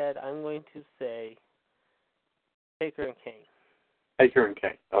 I said I'm going to say Taker and Kane. Taker and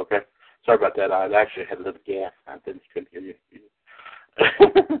Kane. Okay. Sorry about that. I actually had a little gas. I couldn't hear you.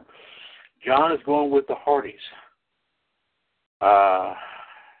 John is going with the Hardys.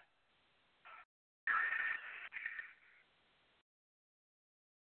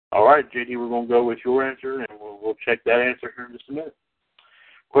 All right, JD, we're going to go with your answer, and we'll check that answer here in just a minute.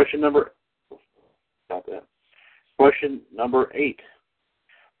 Question number 8.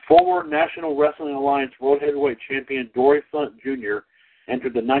 Former National Wrestling Alliance World Heavyweight Champion Dory Funk Jr.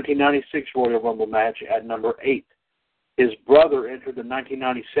 entered the 1996 Royal Rumble match at number 8. His brother entered the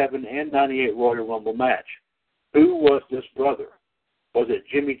 1997 and 98 Royal Rumble match. Who was this brother? Was it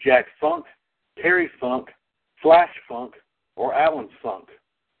Jimmy Jack Funk, Terry Funk, Flash Funk, or Alan Funk?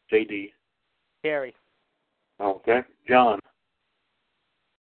 JD. Terry. Okay. John.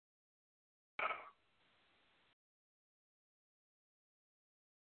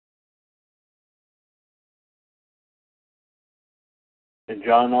 And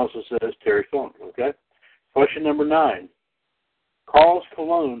John also says Terry Funk. Okay. Question number 9. Carlos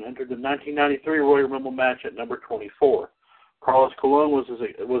Colon entered the 1993 Royal Rumble match at number 24. Carlos Colon was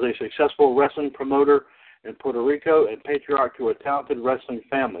a successful wrestling promoter in Puerto Rico and patriarch to a talented wrestling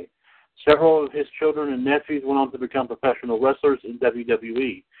family. Several of his children and nephews went on to become professional wrestlers in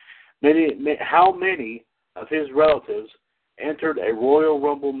WWE. How many of his relatives entered a Royal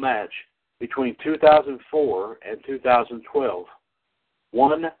Rumble match between 2004 and 2012?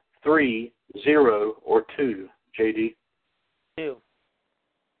 1, 3, 0, or 2, JD? 2.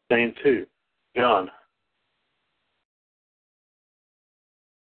 Saying 2. John?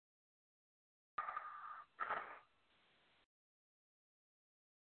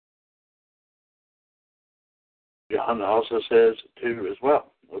 John also says 2 as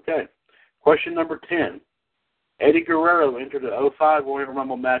well. Okay. Question number 10. Eddie Guerrero entered the 05 Royal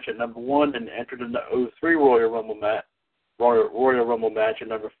Rumble match at number 1 and entered in the 03 Royal Rumble match at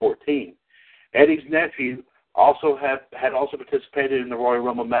number 14. Eddie's nephew had also participated in the Royal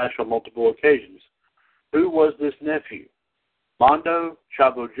Rumble match on multiple occasions. Who was this nephew? Mondo,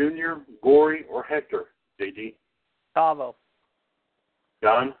 Chavo Jr., Gory, or Hector? JD? Chavo.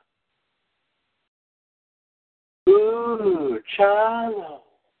 John? Ooh, Chavo.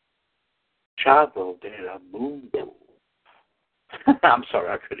 Chavo de la Mundo. I'm sorry,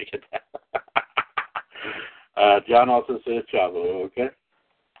 I couldn't get that. John also says Chavo, okay.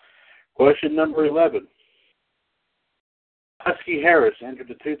 Question number 11. Husky Harris entered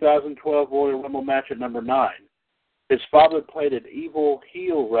the 2012 Royal Rumble match at number 9. His father played an evil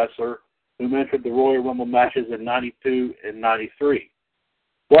heel wrestler who entered the Royal Rumble matches in 92 and 93.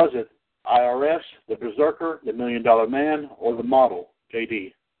 Was it IRS, the Berserker, the $1 Million Man, or the Model?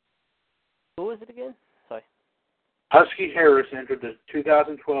 JD. Who was it again? Sorry. Husky Harris entered the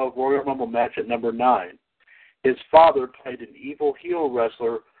 2012 Royal Rumble match at number 9. His father played an evil heel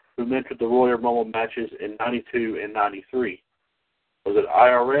wrestler who entered the Royal Rumble matches in 92 and 93. Was it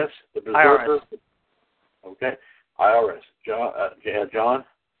IRS, the Berserker? IRS. Okay. IRS. John?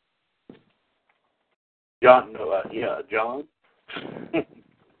 John? No, John?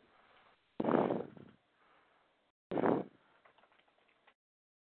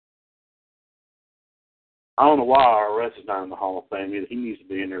 I don't know why IRS is not in the Hall of Fame either. He needs to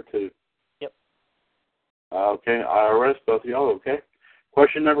be in there too. Yep. Okay, IRS, both of y'all, okay.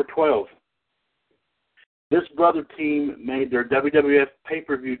 Question number 12. This brother team made their WWF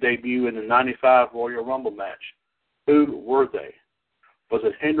pay-per-view debut in the 95 Royal Rumble match. Who were they? Was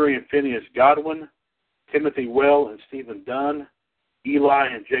it Henry and Phineas Godwin, Timothy Well and Stephen Dunn, Eli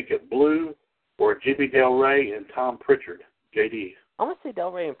and Jacob Blue, or Jimmy Del Rey and Tom Pritchard? JD. I want to say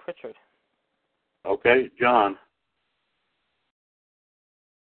Del Rey and Pritchard. Okay, John.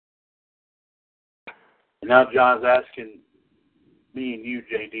 And now John's asking me and you,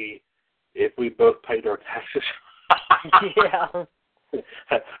 JD, if we both paid our taxes. Yeah.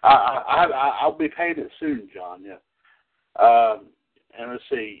 I'll be paying it soon, John, yeah. And let's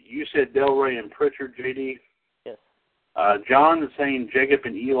see, you said Del Rey and Pritchard, JD? Yes. John is saying Jacob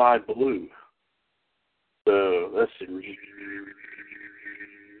and Eli Blue. So, let's see.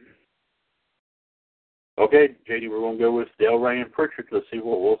 Okay, JD, we're going to go with Del Rey and Pritchard.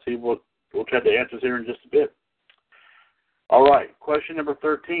 We'll try the answers here in just a bit. All right, question number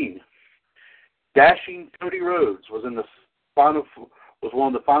 13. Dashing Cody Rhodes was one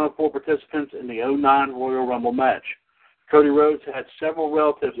of the final 4 participants in the 2009 Royal Rumble match. Cody Rhodes had several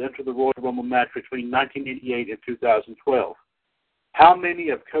relatives enter the Royal Rumble match between 1988 and 2012. How many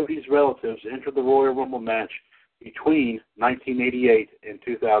of Cody's relatives entered the Royal Rumble match between 1988 and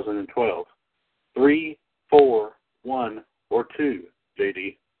 2012? 3, 4, 1, or 2,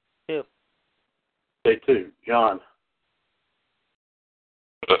 JD? 2. Say 2. John?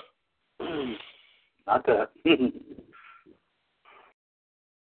 Not that.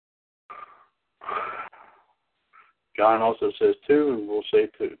 John also says 2, and we'll say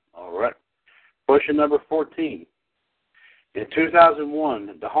 2. All right. Question number 14. In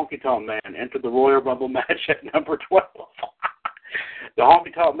 2001, the Honky Tonk Man entered the Royal Rumble match at number 12. The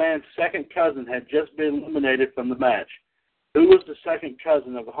Honky Tonk Man's second cousin had just been eliminated from the match. Who was the second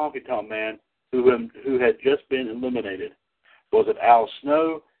cousin of the Honky Tonk Man who had just been eliminated? Was it Al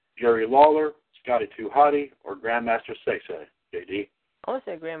Snow, Jerry Lawler, Scotty 2 Hotty, or Grandmaster Sexay? JD? I want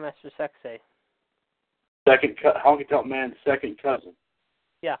to say Grandmaster Sexay. Honky Tonk Man's second cousin.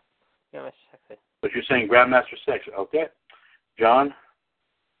 Yeah, Grandmaster Sexay. But you're saying Grandmaster Sexay. Okay. John?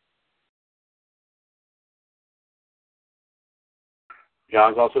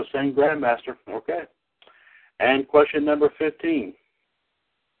 John's also saying Grandmaster. Okay. And question number 15.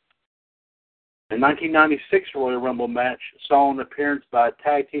 The 1996 Royal Rumble match saw an appearance by a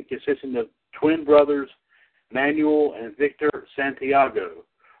tag team consisting of twin brothers Manuel and Victor Santiago.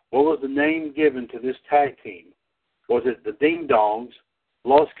 What was the name given to this tag team? Was it the Ding Dongs,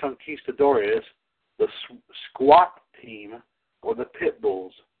 Los Conquistadores, the Squat Team, or the Pit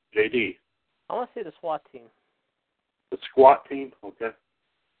Bulls? JD? I want to say the SWAT team. The Squat Team? Okay.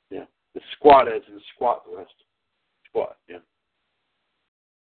 Yeah. The Squat as in squat the rest. Squat, yeah.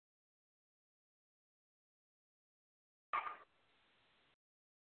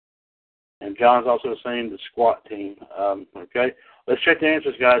 And John's also saying the Squat Team. Okay. Let's check the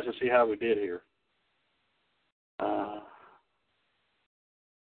answers, guys, and see how we did here.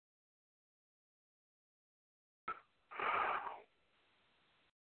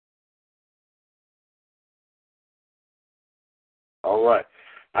 All right.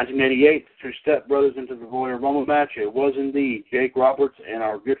 1988, the two stepbrothers into the Royal Rumble match. It was indeed Jake Roberts and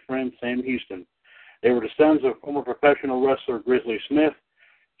our good friend Sam Houston. They were the sons of former professional wrestler Grizzly Smith.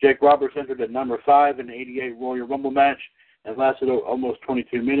 Jake Roberts entered at number 5 in the 88 Royal Rumble match and lasted almost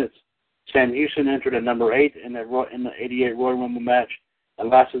 22 minutes. Sam Houston entered at number 8 in the 88 Royal Rumble match and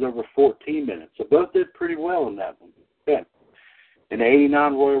lasted over 14 minutes. So both did pretty well in that one. Okay. In the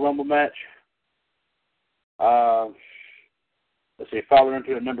 89 Royal Rumble match, father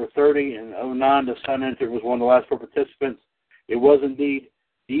entered at number 30. In 09, the son entered, was one of the last 4 participants. It was indeed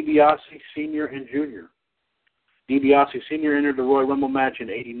DiBiase Sr. and Jr. DiBiase Sr. entered the Royal Rumble match in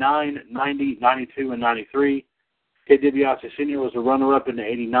 89, 90, 92, and 93. Ted DiBiase Sr. was the runner-up in the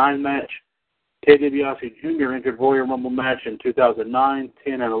 89 match. Ted DiBiase Jr. entered Royal Rumble match in 2009,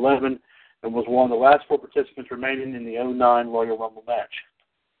 10, and 11, and was one of the last 4 participants remaining in the 09 Royal Rumble match.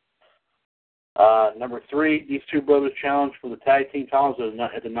 Number 3, these two brothers challenged for the tag team titles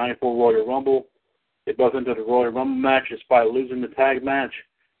at the 94 Royal Rumble. They both entered the Royal Rumble match despite losing the tag match.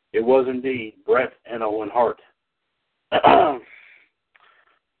 It was indeed Bret and Owen Hart.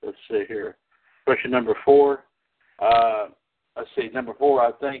 Let's see here. Question number 4. Number 4,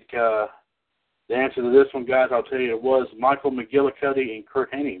 I think the answer to this one, guys, I'll tell you, it was Michael McGillicuddy and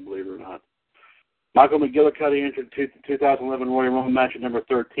Kurt Hennig, believe it or not. Michael McGillicuddy entered the 2011 Royal Rumble match at number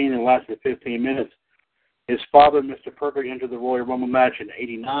 13 and lasted 15 minutes. His father, Mr. Perfect, entered the Royal Rumble match in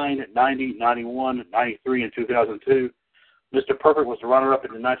 89, 90, 91, 93, and 2002. Mr. Perfect was the runner-up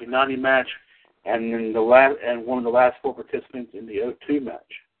in the 1990 match and one of the last 4 participants in the 02 match.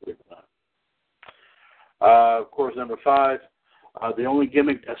 Of course, number 5, the only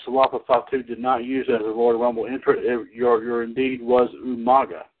gimmick that Salafa Fatu did not use as a Royal Rumble entrant, your indeed, was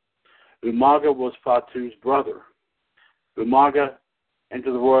Umaga. Umaga was Fatu's brother. Umaga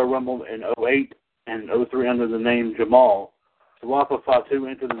entered the Royal Rumble in 08 and 03 under the name Jamal. Salafa Fatu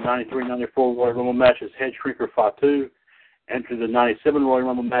entered the 93-94 Royal Rumble match as Head Shrinker Fatu, entered the 97 Royal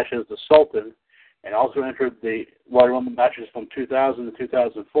Rumble match as the Sultan, and also entered the Royal Rumble matches from 2000 to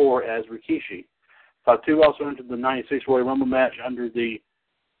 2004 as Rikishi. Fatu also entered the 96 Royal Rumble match under the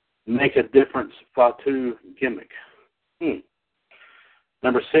Make a Difference Fatu gimmick.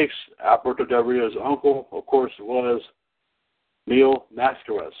 Number 6, Alberto Del Rio's uncle, of course, was Mil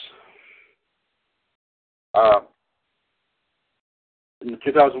Mascaras. In the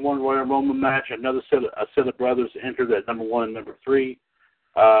 2001 Royal Rumble match, a set of brothers entered at number 1 and number 3.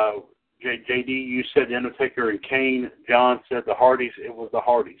 JD, you said The Undertaker and Kane. John said the Hardys. It was the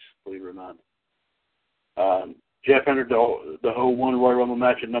Hardys, believe it or not. Jeff entered the 01 Royal Rumble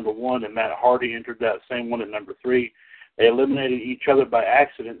match at number 1, and Matt Hardy entered that same one at number 3. They eliminated each other by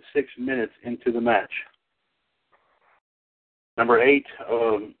accident 6 minutes into the match. Number 8,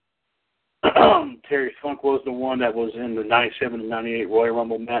 Terry Funk was the one that was in the 97 and 98 Royal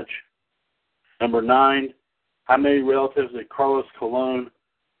Rumble match. Number 9, how many relatives did Carlos Colon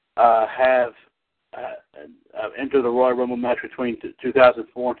have entered the Royal Rumble match between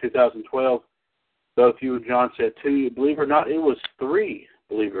 2004 and 2012? Both you and John said 2. Believe it or not, it was 3,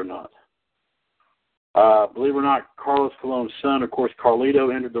 believe it or not. Believe it or not, Carlos Colon's son, of course,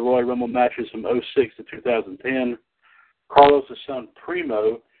 Carlito, entered the Royal Rumble matches from 06 to 2010. Carlos' son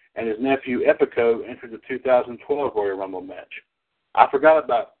Primo and his nephew Epico entered the 2012 Royal Rumble match. I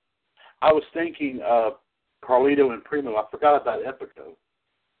was thinking Carlito and Primo. I forgot about Epico.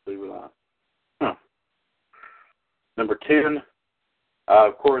 Believe it or not. Huh. Number 10,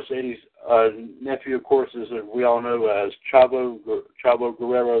 of course, Eddie's nephew, of course, is we all know as Chavo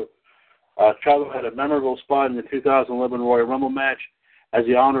Guerrero. Chavo had a memorable spot in the 2011 Royal Rumble match as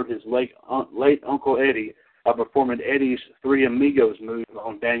he honored his late Uncle Eddie by performing Eddie's Three Amigos move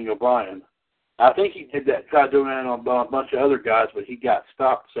on Daniel Bryan. I think he tried doing that on a bunch of other guys, but he got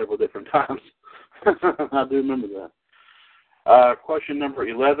stopped several different times. I do remember that. Question number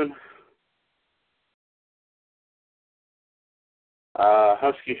 11.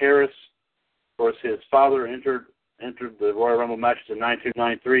 Husky Harris, of course, his father entered the Royal Rumble matches in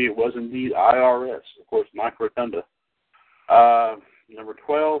 1993. It was indeed IRS, of course, Mike Rotunda. Number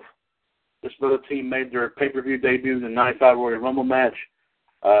 12, this brother team made their pay-per-view debut in the 95 Royal Rumble match.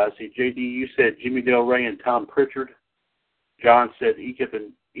 JD, you said Jimmy Del Rey and Tom Pritchard. John said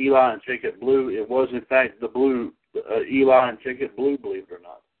Eli and Jacob Blue. It was, in fact, the Blue, Eli and Jacob Blue, believe it or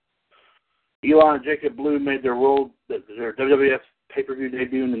not. Eli and Jacob Blue made their WWF pay-per-view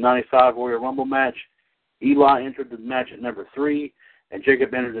debut in the 95 Royal Rumble match. Eli entered the match at number 3, and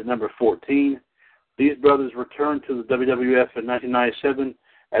Jacob entered at number 14. These brothers returned to the WWF in 1997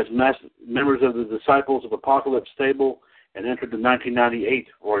 as members of the Disciples of Apocalypse stable and entered the 1998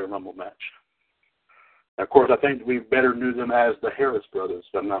 Royal Rumble match. Now, of course, I think we better knew them as the Harris brothers,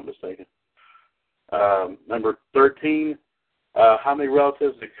 if I'm not mistaken. Number 13, how many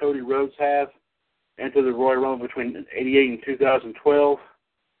relatives did Cody Rhodes have entered the Royal Rumble between 1988 and 2012?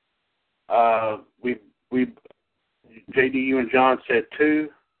 JD, you and John said 2.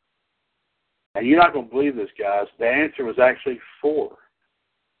 And you're not going to believe this, guys. The answer was actually 4.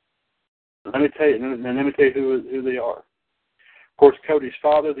 Let me tell you who they are. Of course, Cody's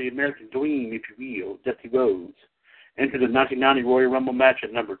father, the American Dream, if you will, Dusty Rhodes, entered the 1990 Royal Rumble match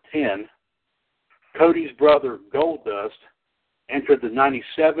at number 10. Cody's brother, Goldust, entered the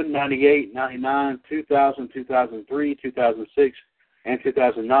 97, 98, 99, 2000, 2003, 2006, and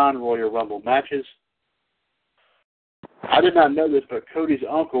 2009 Royal Rumble matches. I did not know this, but Cody's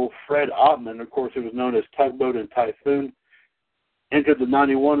uncle, Fred Ottman, of course, who was known as Tugboat and Typhoon, entered the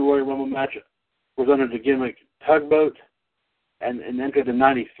 91 Royal Rumble match, was under the gimmick Tugboat, and entered the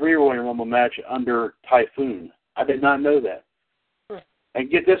 93 Royal Rumble match under Typhoon. I did not know that. And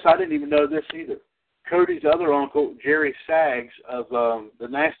get this, I didn't even know this either. Cody's other uncle, Jerry Saggs of the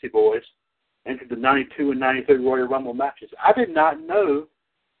Nasty Boys, entered the 92 and 93 Royal Rumble matches. I did not know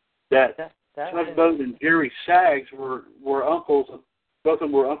that Tugboat and Jerry Saggs were uncles. Both of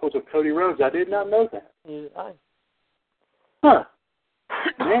them were uncles of Cody Rhodes. I did not know that. Huh.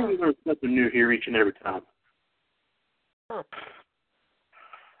 Man, we learn something new here each and every time. Huh.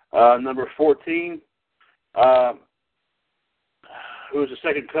 Number 14, who was the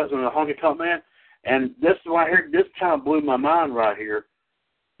second cousin of the Honky Tonk Man. And this right here, this kind of blew my mind right here.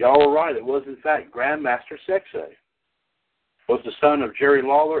 Y'all were right. It was, in fact, Grandmaster Sexay. Was the son of Jerry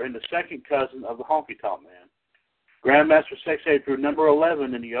Lawler and the second cousin of the Honky Tonk Man. Grandmaster Sexay drew number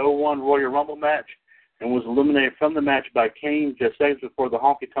 11 in the 01 Royal Rumble match and was eliminated from the match by Kane just seconds before the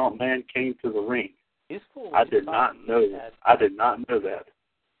Honky Tonk Man came to the ring. I did not know that. I did not know that.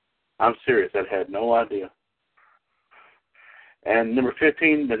 I'm serious. I had no idea. And number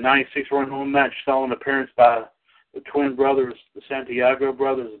 15, the 96 Royal Rumble match saw an appearance by the twin brothers, the Santiago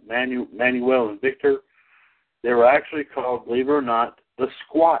brothers, Manuel and Victor. They were actually called, believe it or not, the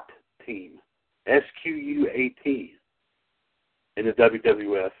Squat Team, S-Q-U-A-T, in the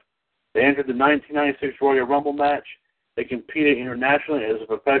WWF. They entered the 1996 Royal Rumble match. They competed internationally as a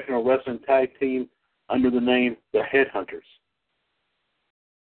professional wrestling tag team under the name the Headhunters.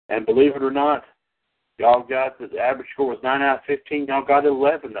 And believe it or not, y'all got the average score was 9 out of 15. Y'all got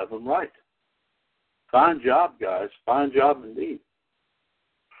 11 of them right. Fine job, guys. Fine job indeed.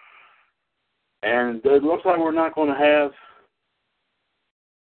 And it looks like we're not going to have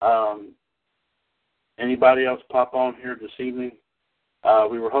anybody else pop on here this evening.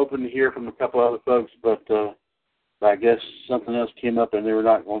 We were hoping to hear from a couple other folks, but I guess something else came up and they were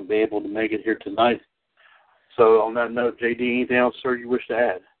not going to be able to make it here tonight. So on that note, JD, anything else, sir, you wish to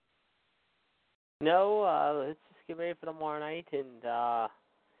add? No, let's just get ready for tomorrow night. And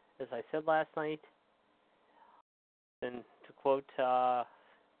as I said last night, and to quote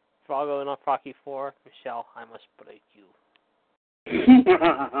Drago in Rocky IV, Michelle, I must break you.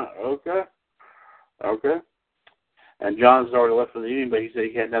 Okay. And John's already left for the evening, but he said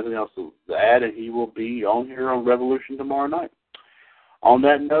he had nothing else to add, and he will be on here on Revolution tomorrow night. On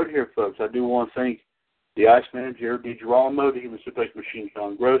that note here, folks, I do want to thank the Iceman, Jared DiGirolamo, the Human Suplex Machine,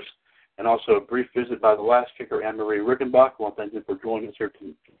 John Gross, and also a brief visit by the last kicker, Anne-Marie Rickenbach. I want to thank you for joining us here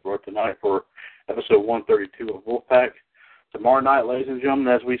tonight for episode 132 of Wolfpac. Tomorrow night, ladies and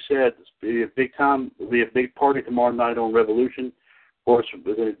gentlemen, as we said, it'll be a big time. It'll be a big party tomorrow night on Revolution. Of course,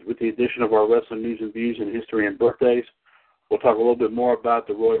 with the addition of our wrestling news and views and history and birthdays. We'll talk a little bit more about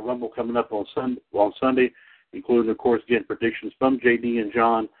the Royal Rumble coming up on Sunday, including, of course, getting predictions from JD and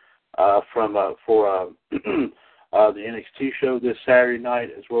John for the NXT show this Saturday night,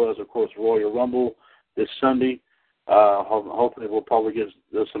 as well as, of course, Royal Rumble this Sunday. Hopefully, we'll probably get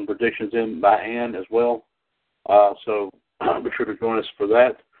some predictions in by Ann as well. So be sure to join us for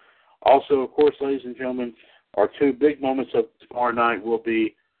that. Also, of course, ladies and gentlemen, our two big moments of tomorrow night will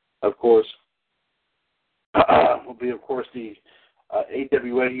be, of course, the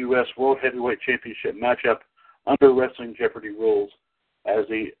AWWUS World Heavyweight Championship matchup under Wrestling Jeopardy rules, as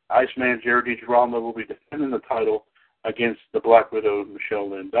the Iceman, Jared DiGirolamo, will be defending the title against the Black Widow, Michelle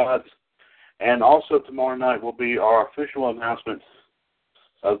Lynn Dodds. And also tomorrow night will be our official announcement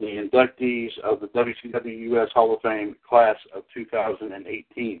of the inductees of the WWFUS Hall of Fame class of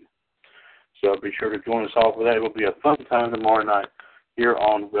 2018. So be sure to join us all for that. It will be a fun time tomorrow night here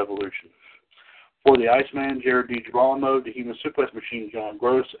on Revolution. For the Iceman, Jared DiGirolamo, the Human Suplex Machine, John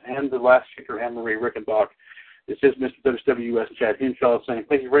Gross, and the last kicker, Anne-Marie Rickenbach, this is Mr. WWS Chad Henshaw saying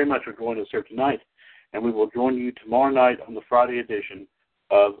thank you very much for joining us here tonight, and we will join you tomorrow night on the Friday edition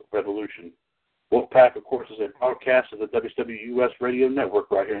of Revolution. Wolfpac, of course, is a broadcast of the WWUS Radio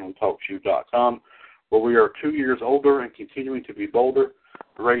Network right here on TalkShoe.com, where we are 2 years older and continuing to be bolder.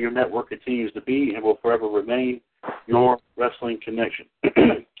 The radio network continues to be and will forever remain your wrestling connection.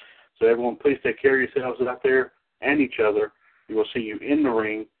 So everyone, please take care of yourselves out there and each other. We will see you in the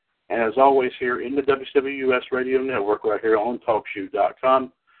ring. And as always, here in the WWUS Radio Network right here on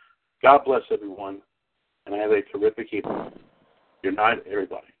TalkShoe.com. God bless everyone, and have a terrific evening. Good night,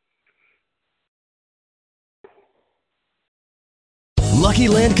 everybody. Lucky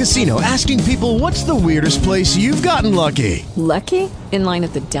Land Casino, asking people, what's the weirdest place you've gotten lucky? Lucky? In line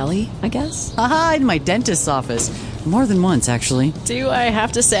at the deli, I guess? Aha, in my dentist's office. More than once, actually. Do I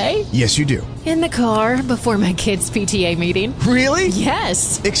have to say? Yes, you do. In the car before my kids' PTA meeting. Really?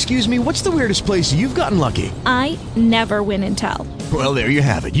 Yes. Excuse me, what's the weirdest place you've gotten lucky? I never win and tell. Well, there you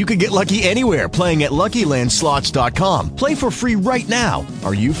have it. You can get lucky anywhere, playing at LuckyLandSlots.com. Play for free right now.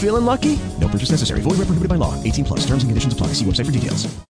 Are you feeling lucky? No purchase necessary. Void where prohibited by law. 18+. Terms and conditions apply. See website for details.